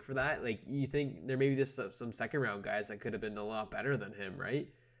round pick for that? Like, you think there may be just some second round guys that could have been a lot better than him, right?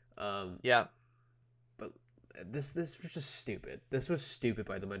 Yeah. But this was just stupid. This was stupid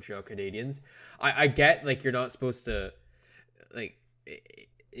by the Montreal Canadiens. I get, like, you're not supposed to, like,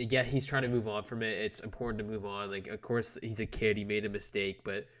 yeah, he's trying to move on from it. It's important to move on. Like, of course, he's a kid. He made a mistake,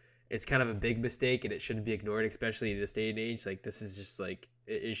 but it's kind of a big mistake, and it shouldn't be ignored, especially in this day and age. Like, this is just, like,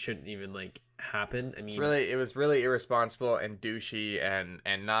 it shouldn't even, like, happen. I mean, it was really irresponsible and douchey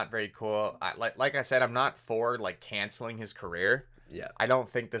and not very cool. Like I said, I'm not for, like, canceling his career. Yeah. I don't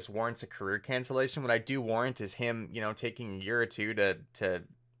think this warrants a career cancellation. What I do warrant is him, taking a year or two to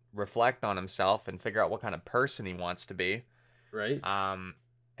reflect on himself and figure out what kind of person he wants to be. Right.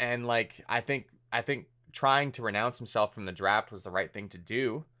 And, like, I think trying to renounce himself from the draft was the right thing to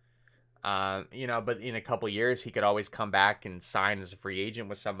do. But in a couple years he could always come back and sign as a free agent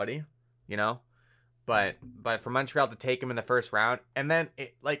with somebody, but for Montreal to take him in the first round, and then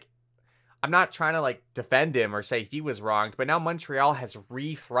I'm not trying to, like, defend him or say he was wronged, but now Montreal has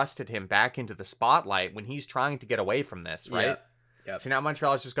re-thrusted him back into the spotlight when he's trying to get away from this, right? Yeah. So now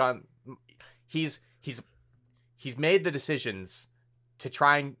Montreal has just gone, he's made the decisions to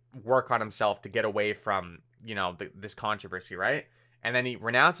try and work on himself to get away from, this controversy, right? And then he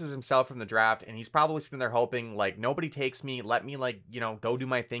renounces himself from the draft, and he's probably sitting there hoping, like, nobody takes me. Let me, like, go do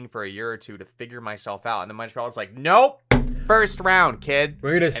my thing for a year or two to figure myself out. And then Montreal is like, nope, first round, kid.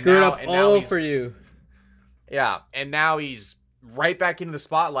 We're going to screw it up all for you. Yeah, and now he's right back into the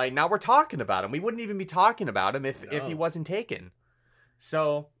spotlight. Now we're talking about him. We wouldn't even be talking about him if he wasn't taken.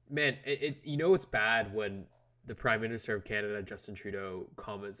 So, man, it's bad when the Prime Minister of Canada, Justin Trudeau,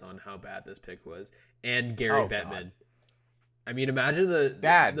 comments on how bad this pick was, and Gary Bettman. God. I mean, imagine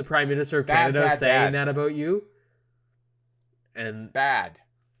the Prime Minister of Canada saying that about you. And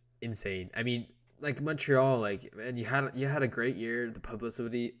insane. I mean, like, Montreal, like, man, you had a great year. The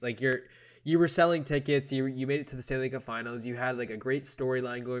publicity, like, you were selling tickets. You made it to the Stanley Cup Finals. You had, like, a great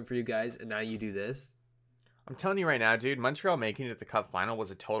storyline going for you guys, and now you do this. I'm telling you right now, dude, Montreal making it to the Cup Final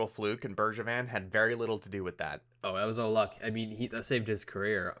was a total fluke, and Bergevin had very little to do with that. Oh, that was all luck. I mean, that saved his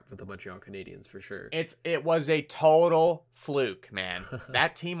career for the Montreal Canadiens for sure. It was a total fluke, man.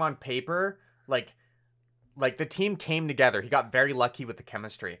 That team on paper, like the team came together. He got very lucky with the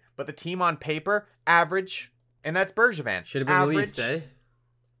chemistry, but the team on paper, average, And that's Bergevin. Should have been the Leafs, eh?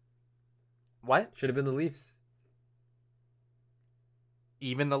 What? Should have been the Leafs.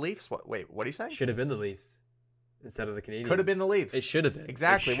 Even the Leafs? What? Wait, what are you saying? Should have been the Leafs instead of the Canadiens. Could have been the Leafs. It should have been.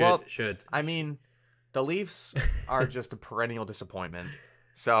 Exactly. Should. I mean, the Leafs are just a perennial disappointment.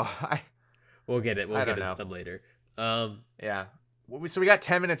 So we'll get it. We'll get into them later. Yeah. So we got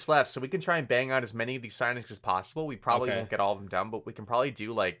 10 minutes left, so we can try and bang out as many of these signings as possible. We probably won't get all of them done, but we can probably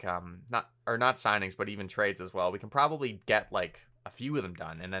do like not signings, but even trades as well. We can probably get like a few of them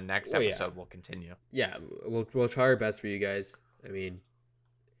done, and then next episode we'll continue. Yeah, we'll try our best for you guys. I mean,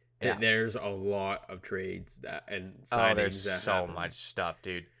 there's a lot of trades and signings. There's so much stuff,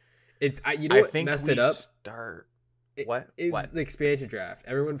 dude. I think messed it up. What? It was the expansion draft.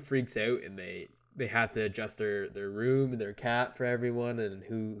 Everyone freaks out and they have to adjust their room and their cap for everyone and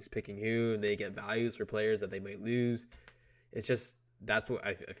who's picking who, and they get values for players that they might lose. It's just that's what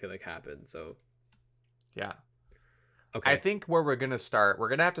I feel like happened. So yeah. Okay. I think where we're going to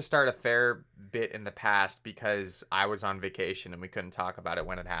have to start a fair bit in the past because I was on vacation and we couldn't talk about it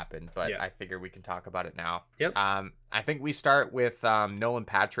when it happened, but I figure we can talk about it now. Yep. I think we start with Nolan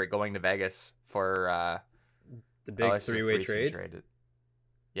Patrick going to Vegas for the big three-way trade.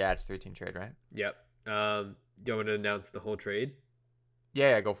 Yeah, it's 3-team trade, right? Yep. Do you want to announce the whole trade?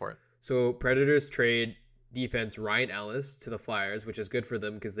 Yeah, go for it. So Predators trade defense Ryan Ellis to the Flyers, which is good for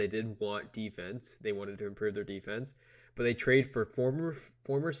them because they did want defense. They wanted to improve their defense. But they trade for former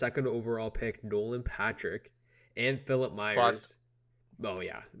second overall pick Nolan Patrick and Philip Myers. Bust. Oh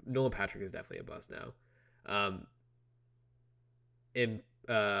yeah, Nolan Patrick is definitely a bust now. In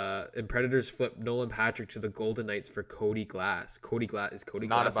Predators flip Nolan Patrick to the Golden Knights for Cody Glass. Cody Glass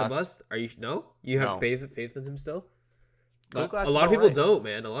a bust? Are you You have faith in him still? A lot of people don't,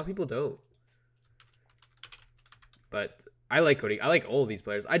 man. A lot of people don't. But I like Cody. I like all of these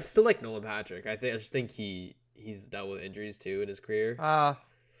players. I still like Nolan Patrick. I just think he's dealt with injuries too in his career.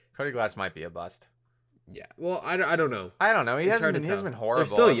 Cody Glass might be a bust. Yeah. Well, I don't know. I don't know. He hasn't been horrible. They're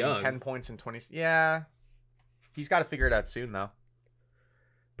still young. 10 points in 20. Yeah. He's got to figure it out soon though.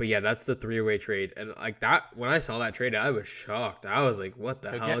 But yeah, that's the 3-way trade. And like that, when I saw that trade, I was shocked. I was like, what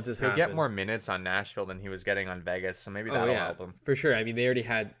the hell just happened? He'll get more minutes on Nashville than he was getting on Vegas, so maybe that'll help him. For sure. I mean, they already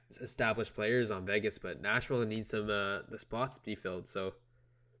had established players on Vegas, but Nashville needs some the spots to be filled. So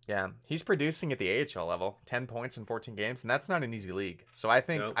yeah, he's producing at the AHL level, 10 points in 14 games, and that's not an easy league. So I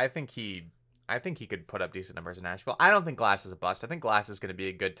think he could put up decent numbers in Nashville. I don't think Glass is a bust. I think Glass is going to be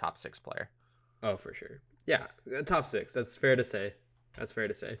a good top 6 player. Oh, for sure. Yeah, top 6. That's fair to say.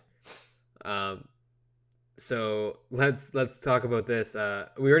 So let's talk about this.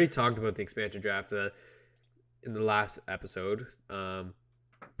 We already talked about the expansion draft in the last episode.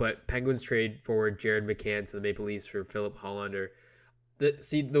 But Penguins trade forward Jared McCann to the Maple Leafs for Philip Hollander.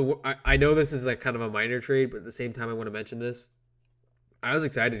 I know this is like kind of a minor trade, but at the same time I want to mention this. I was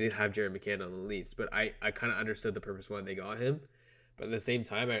excited to have Jared McCann on the Leafs, but I kind of understood the purpose why they got him. But at the same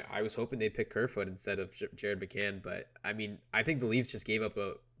time, I was hoping they'd pick Kerfoot instead of Jared McCann. But I mean, I think the Leafs just gave up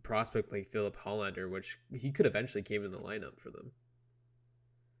a prospect like Philip Hollander, which he could eventually came in the lineup for them.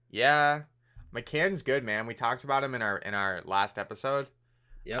 Yeah, McCann's good, man. We talked about him in our last episode.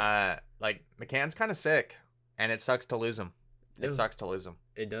 Yeah. Like McCann's kind of sick, and it sucks to lose him. It sucks to lose him.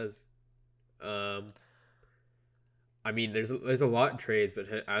 It does. I mean, there's a lot in trades, but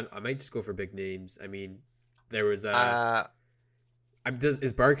I might just go for big names. I mean, there was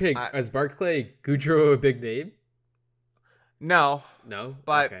is Barclay Goodrow a big name? No,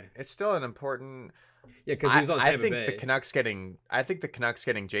 but okay. It's still an important. Yeah, because he was on Tampa Bay. I think the Canucks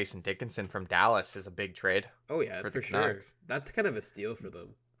getting Jason Dickinson from Dallas is a big trade. Oh yeah, for sure. That's kind of a steal for them.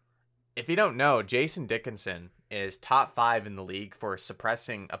 If you don't know, Jason Dickinson is top 5 in the league for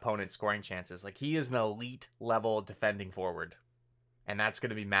suppressing opponent scoring chances. Like, he is an elite level defending forward, and that's going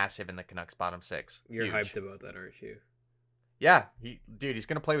to be massive in the Canucks bottom 6. You're hyped about that, aren't you? Yeah, he's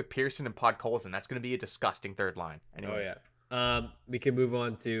going to play with Pearson and Podkolzin. That's going to be a disgusting third line. Anyways. Oh yeah. We can move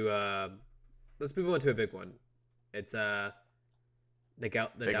on to let's move on to a big one. It's Nedeljkovic.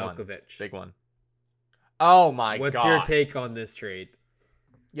 Big one. Oh my god. What's your take on this trade?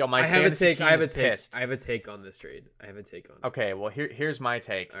 Yo, I have a take on this trade. Okay, well here's my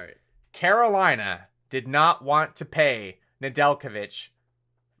take. All right. Carolina did not want to pay Nedeljkovic.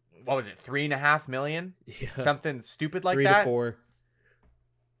 What was it? $3.5 million? Yeah. Something stupid like 3 that. 3 to 4.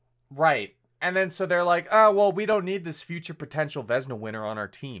 Right. And then so they're like, oh, well, we don't need this future potential Vezina winner on our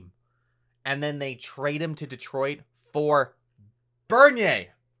team. And then they trade him to Detroit for Bernier.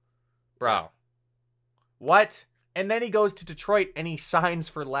 Bro. What? And then he goes to Detroit and he signs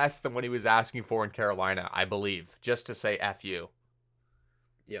for less than what he was asking for in Carolina, I believe, just to say F you.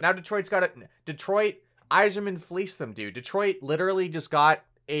 Yep. Now Detroit Yzerman fleeced them, dude. Detroit literally just got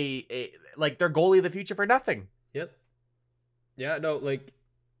a like their goalie of the future for nothing. Yep. Yeah, no, like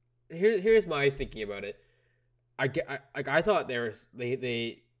here's my thinking about it. I thought they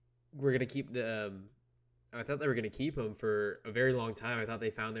were gonna keep the I thought they were gonna keep him for a very long time. I thought they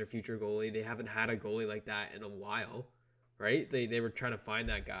found their future goalie. They haven't had a goalie like that in a while, right? They were trying to find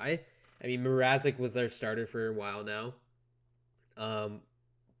that guy. I mean, Mrazek was their starter for a while now.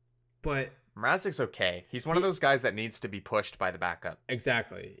 But Mrazek's okay. He's one of those guys that needs to be pushed by the backup.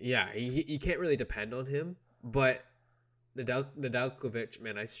 Exactly. Yeah, you can't really depend on him. But Nedeljkovic,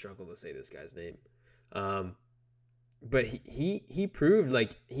 man, I struggle to say this guy's name. But he proved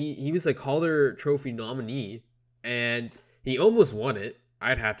like he was a Calder Trophy nominee, and he almost won it,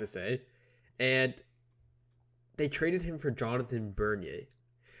 I'd have to say. And they traded him for Jonathan Bernier,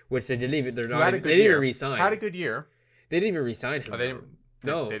 which they didn't even re-sign. Had a good year. They didn't even re-sign him.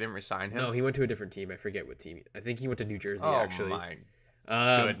 They didn't re-sign him. No, he went to a different team. I forget what team. I think he went to New Jersey. Actually. Oh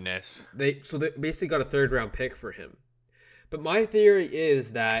my goodness! They basically got a 3rd round pick for him. But my theory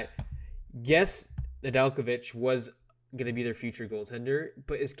is that yes, Nedeljkovic was going to be their future goaltender,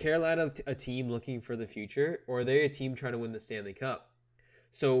 but is Carolina a team looking for the future, or are they a team trying to win the Stanley Cup?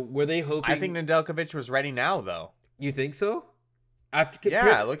 So were they hoping? I think Nedeljkovic was ready now, though. You think so? Look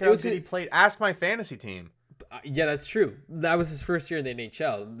how good he played. Ask my fantasy team. Yeah, that's true. That was his first year in the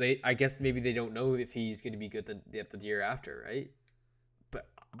NHL. I guess maybe they don't know if he's going to be good the year after, right?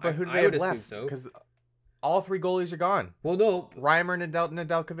 But who do they have left? Because all 3 goalies are gone. Well, no, Reimer,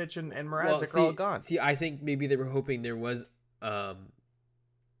 Nedeljkovic, and Mrazek are all gone. See, I think maybe they were hoping there was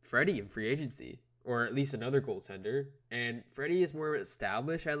Freddie in free agency, or at least another goaltender. And Freddie is more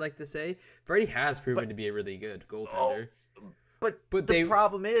established, I'd like to say. Freddie has proven to be a really good goaltender. But the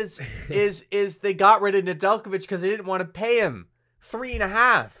problem is they got rid of Nedeljkovic because they didn't want to pay him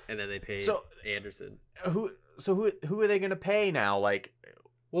 $3.5, and then they paid Anderson. Who are they going to pay now? Like,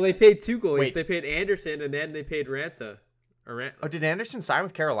 well, they paid 2 goalies. Wait. They paid Anderson, and then they paid Ranta. Oh, did Anderson sign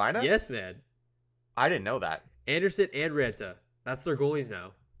with Carolina? Yes, man. I didn't know that. Anderson and Ranta. That's their goalies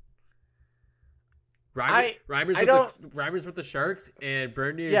now. Reimer's with the Sharks, and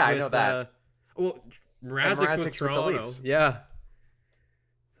Bernier is with... I know that. Mrazek's with Toronto. With the Leafs. Yeah.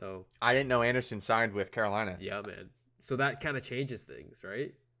 So I didn't know Anderson signed with Carolina. Yeah, man. So that kind of changes things,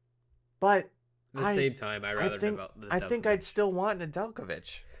 right? But at the same time, I think I'd still want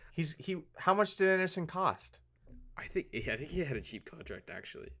Nedeljkovic. How much did Anderson cost? I think he had a cheap contract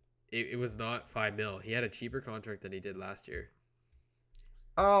actually. It was not $5 million. He had a cheaper contract than he did last year.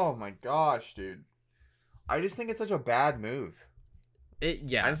 Oh my gosh, dude! I just think it's such a bad move. I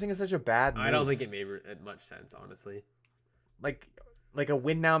just think it's such a bad move. I don't think it made much sense, honestly. Like a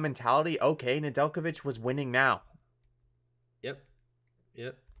win now mentality. Okay, Nedeljkovic was winning now. Yep.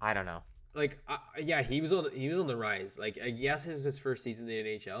 I don't know. Like, he was on the rise. Like, yes, it was his first season in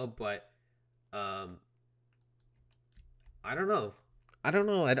the NHL, but, I don't know.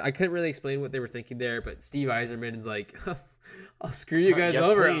 I couldn't really explain what they were thinking there, but Steve Yzerman is like, I'll screw you guys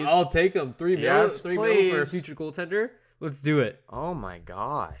over. Please. I'll take them. $3 million for a future goaltender. Let's do it. Oh my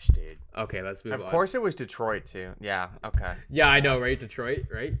gosh, dude. Okay, let's move on. Of course it was Detroit, too. Yeah, okay. Yeah, I know, right? Detroit,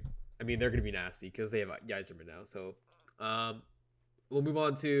 right? I mean, they're going to be nasty because they have Yzerman now. So, we'll move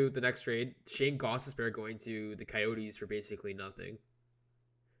on to the next trade. Shane Gostisbehere going to the Coyotes for basically nothing.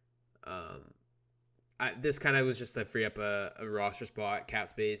 This kind of was just to free up a roster spot, cap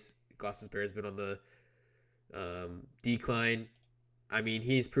space. Gostisbehere has been on the decline. I mean,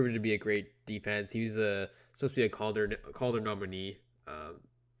 he's proven to be a great defense. He was supposed to be a Calder nominee,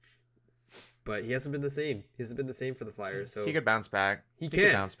 but he hasn't been the same. He hasn't been the same for the Flyers. So he could bounce back. He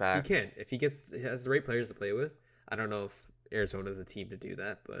can bounce back. He can if he has the right players to play with. I don't know if Arizona's a team to do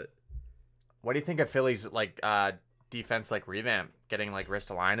that, but what do you think of Philly's defense revamp, getting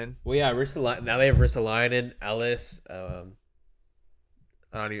Ristolainen? Well, yeah, Ristolainen. Now they have Ristolainen, Ellis. I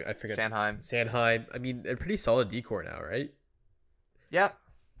forget. Sanheim. I mean, they're pretty solid decor now, right? Yeah.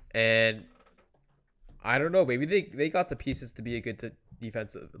 And I don't know. Maybe they got the pieces to be a good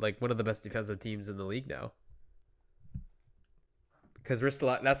defensive, one of the best defensive teams in the league now. Because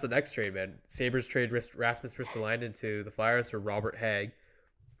that's the next trade, man. Sabres trade Rasmus Ristolainen to the Flyers for Robert Hagg,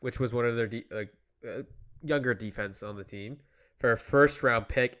 which was one of their younger defense on the team, for a 1st-round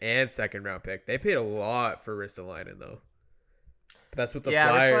pick and 2nd-round pick. They paid a lot for Ristolainen, though. But that's what the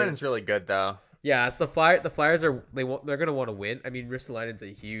Flyers. Yeah, Ristolainen's really good, though. Yeah, it's the Flyers. The Flyers they're gonna want to win. I mean, Ristolainen's a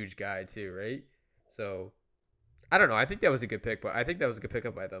huge guy too, right? So, I don't know. I think that was a good pick, but I think that was a good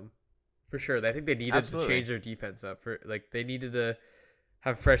pickup by them, for sure. I think they needed to change their defense up they needed to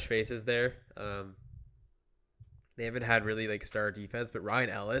have fresh faces there. They haven't had really like star defense, but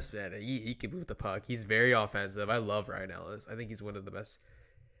Ryan Ellis, man, he can move the puck. He's very offensive. I love Ryan Ellis. I think he's one of the best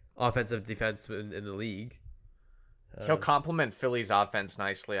offensive defensemen in the league. He'll complement Philly's offense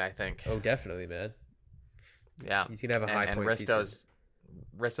nicely, I think. Oh, definitely, man. Yeah, he's gonna have a high point season.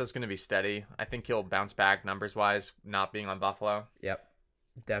 Risto's gonna be steady. I think he'll bounce back numbers wise, not being on Buffalo. Yep,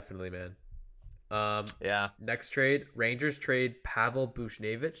 definitely, man. Yeah. Next trade, Rangers trade Pavel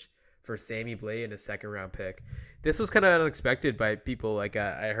Buchnevich for Sammy Blais and a 2nd-round pick. This was kind of unexpected by people. Like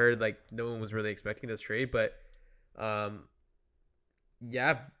I heard, like no one was really expecting this trade, but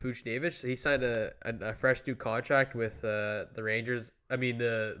yeah, Buchnevich, he signed a fresh new contract with the Rangers. I mean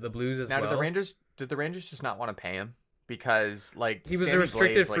the Blues as well. Now, did the Rangers just not want to pay him because like he was Sammy a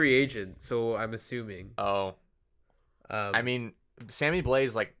restricted Blais, free agent? So I'm assuming. Oh, I mean, Sammy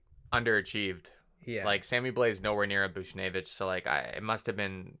Blais like underachieved. Yeah, like Sammy Blais nowhere near a Buchnevich. So like it must have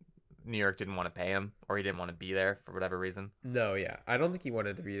been New York didn't want to pay him, or he didn't want to be there for whatever reason. No, yeah, I don't think he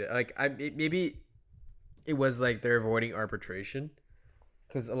wanted to be there. Like maybe it was like they're avoiding arbitration.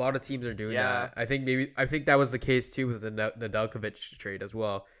 Because a lot of teams are doing that. I think that was the case too with the Nedeljkovic trade as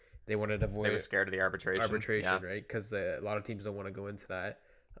well. They wanted to avoid. They were scared of the arbitration, right? Because a lot of teams don't want to go into that.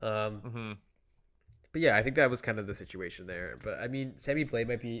 But yeah, I think that was kind of the situation there. But I mean, Sammy Blais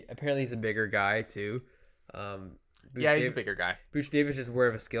might be. Apparently, he's a bigger guy too. Yeah, he's a bigger guy. Buchnevich is more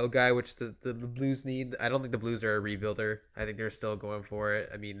of a skill guy, which the Blues need. I don't think the Blues are a rebuilder. I think they're still going for it.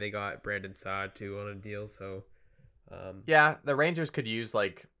 I mean, they got Brandon Saad too on a deal, so. Yeah, the Rangers could use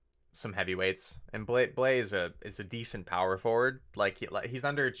like some heavyweights, and Blais is a decent power forward. Like he's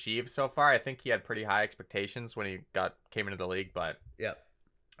underachieved so far. I think he had pretty high expectations when he came into the league, but yeah,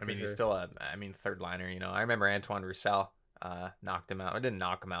 I mean he's still third liner. You know, I remember Antoine Roussel knocked him out. I didn't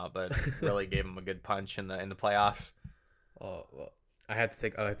knock him out, but really gave him a good punch in the playoffs. Oh well, I had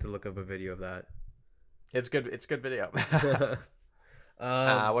to look up a video of that. It's good. It's good video.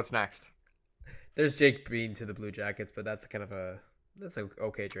 What's next? There's Jake Bean to the Blue Jackets, but that's an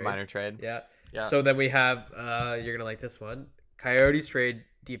okay trade. Minor trade. Yeah. So then we have you're gonna like this one. Coyotes trade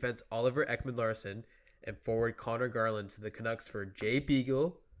defense Oliver Ekman-Larsson and forward Connor Garland to the Canucks for Jay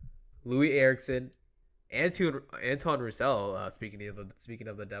Beagle, Louis Eriksson, Anton Roussel. Speaking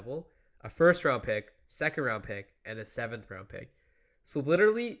of the Devil, a 1st-round pick, 2nd-round pick, and a 7th-round pick. So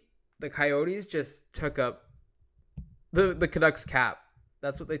literally, the Coyotes just took up the Canucks cap.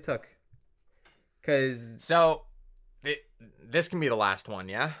 That's what they took. This can be the last one,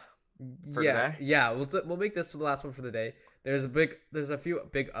 yeah. Today? Yeah. We'll make this the last one for the day. There's a few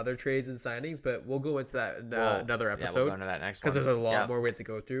big other trades and signings, but we'll go into that in another episode. Yeah, we'll go into that next one because there's a lot more we have to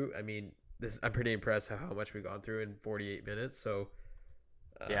go through. I mean, I'm pretty impressed how much we've gone through in 48 minutes. So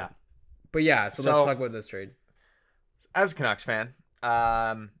yeah. But yeah, so let's talk about this trade. As a Canucks fan,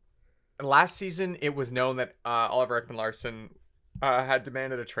 last season it was known that Oliver Ekman-Larsson had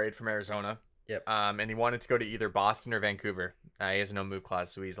demanded a trade from Arizona. Yep. And he wanted to go to either Boston or Vancouver. He has a no move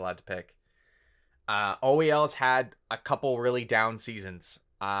clause, so he's allowed to pick. OEL's had a couple really down seasons,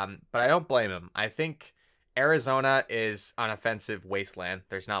 but I don't blame him. I think Arizona is an offensive wasteland.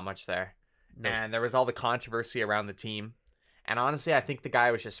 There's not much there. No. And there was all the controversy around the team. And honestly, I think the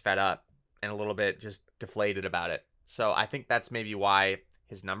guy was just fed up and a little bit just deflated about it. So I think that's maybe why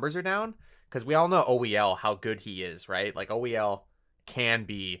his numbers are down. Because we all know OEL, how good he is, right? Like OEL can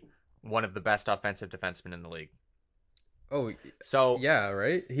be one of the best offensive defensemen in the league. Oh, so yeah,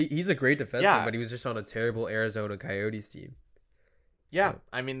 right. He's a great defenseman, but he was just on a terrible Arizona Coyotes team. Yeah, so.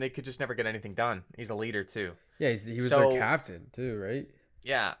 I mean they could just never get anything done. He's a leader too. Yeah, he was their captain too, right?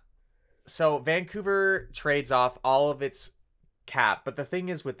 Yeah. So Vancouver trades off all of its cap, but the thing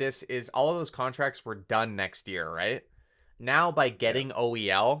is with this is all of those contracts were done next year, right? Now by getting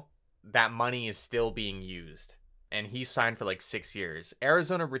OEL, that money is still being used. And he signed for like 6 years.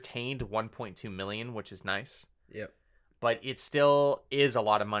 Arizona retained $1.2 million, which is nice. Yep. But it still is a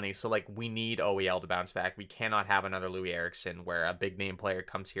lot of money. So like we need OEL to bounce back. We cannot have another Louis Eriksson where a big name player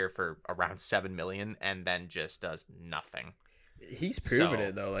comes here for around $7 million and then just does nothing. He's proven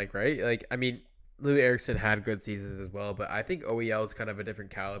it though, like right? Like I mean, Louis Eriksson had good seasons as well, but I think OEL is kind of a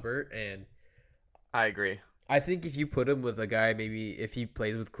different caliber, and I agree. I think if you put him with a guy, maybe if he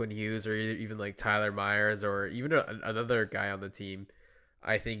plays with Quinn Hughes or even like Tyler Myers or even another guy on the team,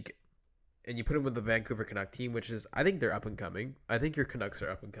 I think, and you put him with the Vancouver Canuck team, which is, I think they're up and coming. I think your Canucks are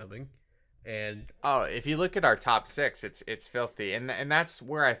up and coming. And if you look at our top 6, it's filthy. And that's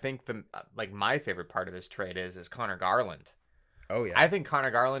where I think my favorite part of this trade is Connor Garland. Oh yeah. I think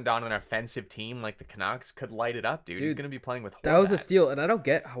Connor Garland on an offensive team like the Canucks could light it up, dude. He's going to be playing with Horvat. That was a steal, and I don't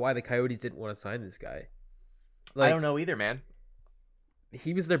get why the Coyotes didn't want to sign this guy. I don't know either, man.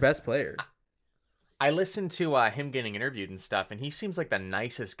 He was their best player. I listened to him getting interviewed and stuff, and he seems like the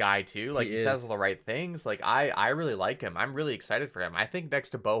nicest guy too. Like he says all the right things. Like I really like him. I'm really excited for him. I think next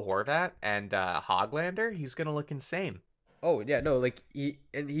to Bo Horvat and Hoglander, he's gonna look insane. Oh yeah, no, like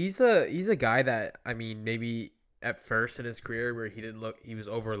he's a guy that, I mean, maybe at first in his career where he was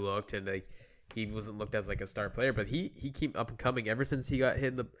overlooked and like he wasn't looked as like a star player, but he came up and coming ever since he got hit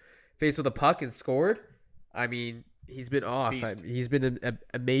in the face with a puck and scored. I mean, he's been off. He's been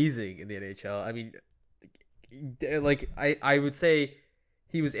amazing in the NHL. I mean, like I would say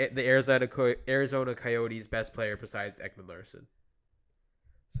he was the Arizona Coyotes' best player besides Ekman Larsson.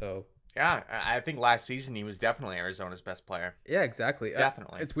 So yeah, I think last season he was definitely Arizona's best player. Yeah, exactly.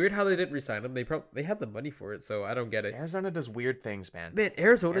 Definitely. It's weird how they didn't resign him. They had the money for it, so I don't get it. Arizona does weird things, man. Man,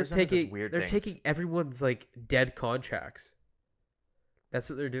 Arizona taking everyone's like dead contracts. That's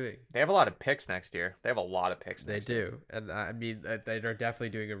what they're doing. They have a lot of picks next year. They do. And I mean, they're definitely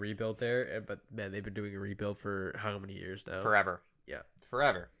doing a rebuild there. But man, they've been doing a rebuild for how many years now? Forever. Yeah.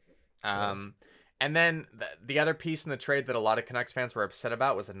 Forever. And then the other piece in the trade that a lot of Canucks fans were upset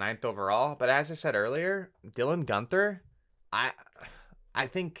about was the 9th overall. But as I said earlier, Dylan Guenther, I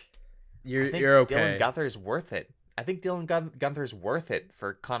think you're okay. Dylan Guenther's worth it. I think Dylan Guenther's worth it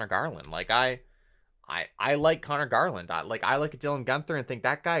for Connor Garland. Like I like Connor Garland. I like Dylan Guenther and think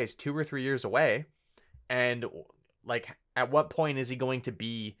that guy is 2 or 3 years away. And like, at what point is he going to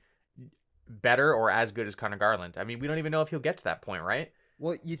be better or as good as Connor Garland? I mean, we don't even know if he'll get to that point, right?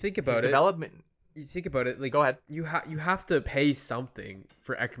 Well, you think about it. Development. You think about it. Like, go ahead. You have to pay something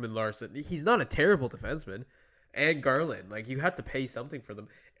for Ekman Larsson. He's not a terrible defenseman, and Garland. Like, you have to pay something for them.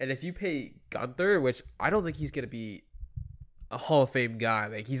 And if you pay Guenther, which I don't think he's gonna be a Hall of Fame guy.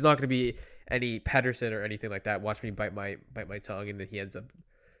 Like, he's not gonna be any Pettersson or anything like that. Watch me bite my tongue, and then he ends up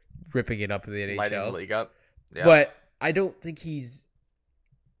ripping it up in the NHL. Lighting the league up. Yeah. But I don't think he's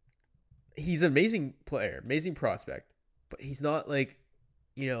an amazing player, amazing prospect, but he's not like,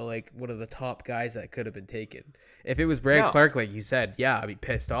 you know, like one of the top guys that could have been taken. If it was Brand Clark, like you said, yeah, I'd be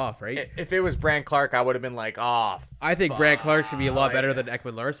pissed off, right? If it was Brand Clark, I would have been like, oh, I think Brand Clark should be a lot better than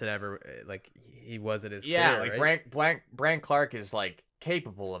Ekman Larsson ever, like he was in his career, like right? Brand Clark is like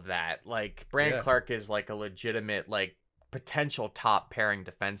capable of that. Like Brand Clark is like a legitimate, like, potential top pairing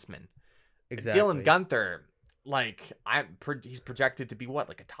defenseman. Exactly. Dylan Guenther, like, he's projected to be what,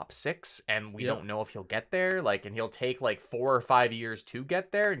 like a top 6, and we don't know if he'll get there. Like, and he'll take like 4 or 5 years to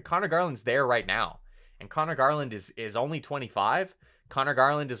get there. And Connor Garland's there right now, and Connor Garland is only 25. Connor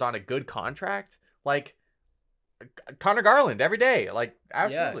Garland is on a good contract. Like, Connor Garland every day, like,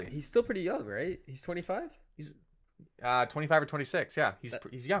 absolutely. Yeah, he's still pretty young, right? He's 25. He's 25 or 26. Yeah,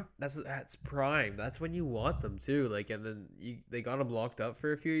 he's young. That's prime. That's when you want them too. Like, and then they got him locked up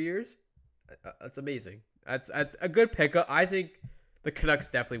for a few years. That's amazing. That's a good pickup. I think the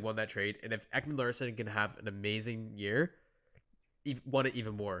Canucks definitely won that trade, and if Ekman Larsson can have an amazing year, won it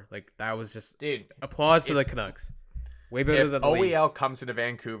even more. Like, that was just applause to the Canucks. Way better than the OEL Leafs. comes into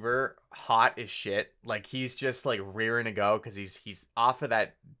Vancouver hot as shit. Like, he's just like rearing to go because he's off of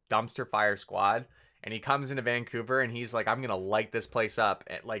that dumpster fire squad, and he comes into Vancouver and he's like, I'm gonna light this place up.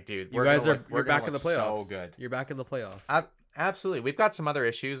 And, like, dude, we're back in the playoffs. So good. You're back in the playoffs. Absolutely. We've got some other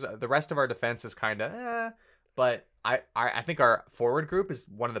issues. The rest of our defense is kind of but I think our forward group is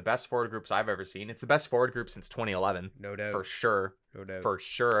one of the best forward groups I've ever seen. It's the best forward group since 2011. No doubt. For sure. No doubt. For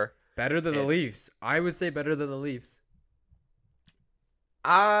sure. Better than the Leafs. I would say better than the Leafs.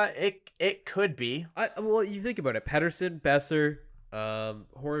 It could be. Well, you think about it. Pettersson, Besser,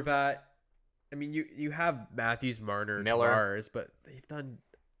 Horvat. I mean, you have Matthews, Marner, Miller, Tavares, but they've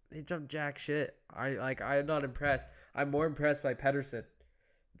done jack shit. I'm not impressed. I'm more impressed by Pettersson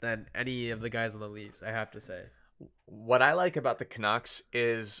than any of the guys on the Leafs, I have to say. What I like about the Canucks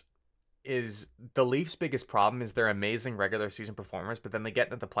is the Leafs' biggest problem is they're amazing regular season performers, but then they get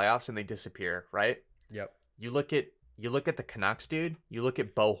into the playoffs and they disappear, right? Yep. You look at the Canucks, dude. You look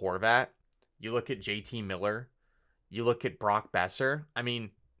at Bo Horvat. You look at JT Miller. You look at Brock Besser. I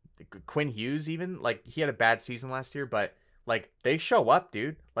mean, Quinn Hughes even, like, he had a bad season last year, but like, they show up,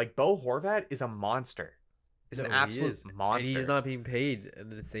 dude. Like, Bo Horvat is a monster. Is an absolute monster. And he's not being paid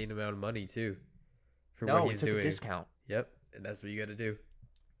an insane amount of money too for what he's doing. A discount. Yep, and that's what you got to do.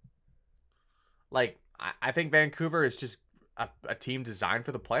 Like, I think Vancouver is just a team designed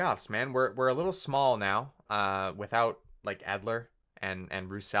for the playoffs, man. We're a little small now, without like Edler and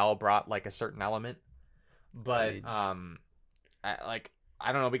Roussel brought like a certain element, but I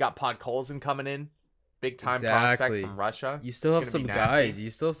don't know. We got Podkolzin coming in. Big time prospect from Russia. You still have some guys. You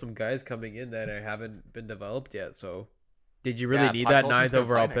still have some guys coming in that haven't been developed yet. So, did you really need that 9th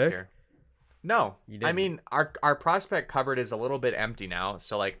overall pick? No, I mean our prospect cupboard is a little bit empty now,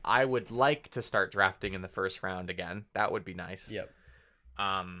 so like I would like to start drafting in the first round again. That would be nice. Yep.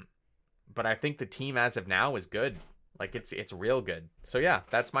 But I think the team as of now is good. Like it's real good. So yeah,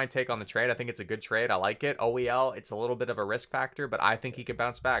 that's my take on the trade. I think it's a good trade. I like it. OEL, it's a little bit of a risk factor, but I think he could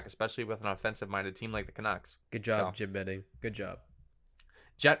bounce back, especially with an offensive-minded team like the Canucks. Good job, Jim Benning. Good job.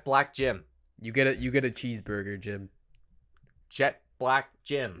 Jet Black Jim. You get a cheeseburger, Jim. Jet Black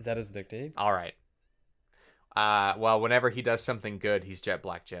Jim. Is that his nickname? All right. Well, whenever he does something good, he's Jet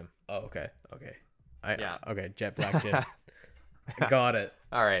Black Jim. Oh, okay. Okay, Jet Black Jim. Got it.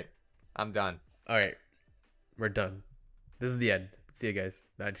 All right. I'm done. All right. We're done. This is the end. See you guys.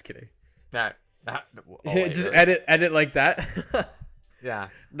 No, just kidding. Just edit like that. Yeah.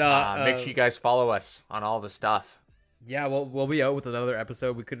 No. Make sure you guys follow us on all the stuff. Yeah, well, we'll be out with another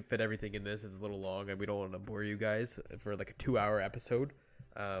episode. We couldn't fit everything in this. It's a little long, and we don't want to bore you guys for like a 2-hour episode.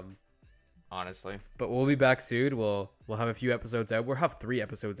 Honestly. But we'll be back soon. We'll have a few episodes out. We'll have 3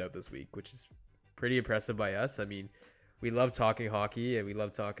 episodes out this week, which is pretty impressive by us. I mean, we love talking hockey, and we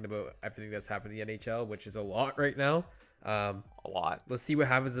love talking about everything that's happening in the NHL, which is a lot right now. A lot. Let's see what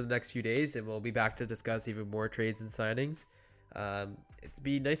happens in the next few days, and we'll be back to discuss even more trades and signings. It's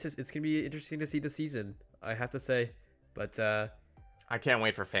gonna be interesting to see the season, I have to say. But I can't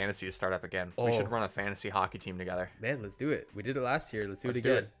wait for fantasy to start up again. We should run a fantasy hockey team together. Man, let's do it. We did it last year. Let's do it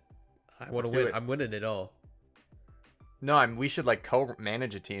again. I want to win. I'm winning it all. No, we should like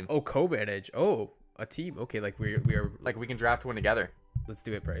co-manage a team. Oh, co-manage. Oh, a team. Okay, like we are like we can draft one together. Let's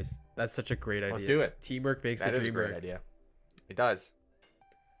do it, Bryce. That's such a great idea. Let's do it. Teamwork makes the dream work. That is a great idea. It does.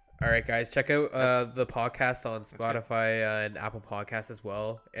 All right, guys, check out the podcast on Spotify and Apple Podcasts as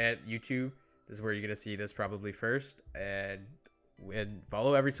well, and YouTube. This is where you're gonna see this probably first, and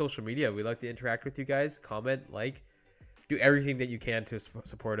follow every social media. We like to interact with you guys. Comment, do everything that you can to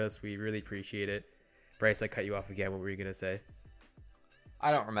support us. We really appreciate it. Bryce, I cut you off again. What were you gonna say?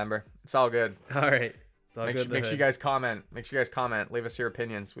 I don't remember. It's all good. All right, it's all good. Make sure you guys comment. Leave us your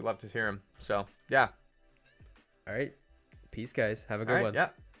opinions. We love to hear them. So yeah. All right. Peace, guys. Have a good one. Yeah.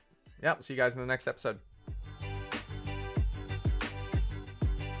 See you guys in the next episode.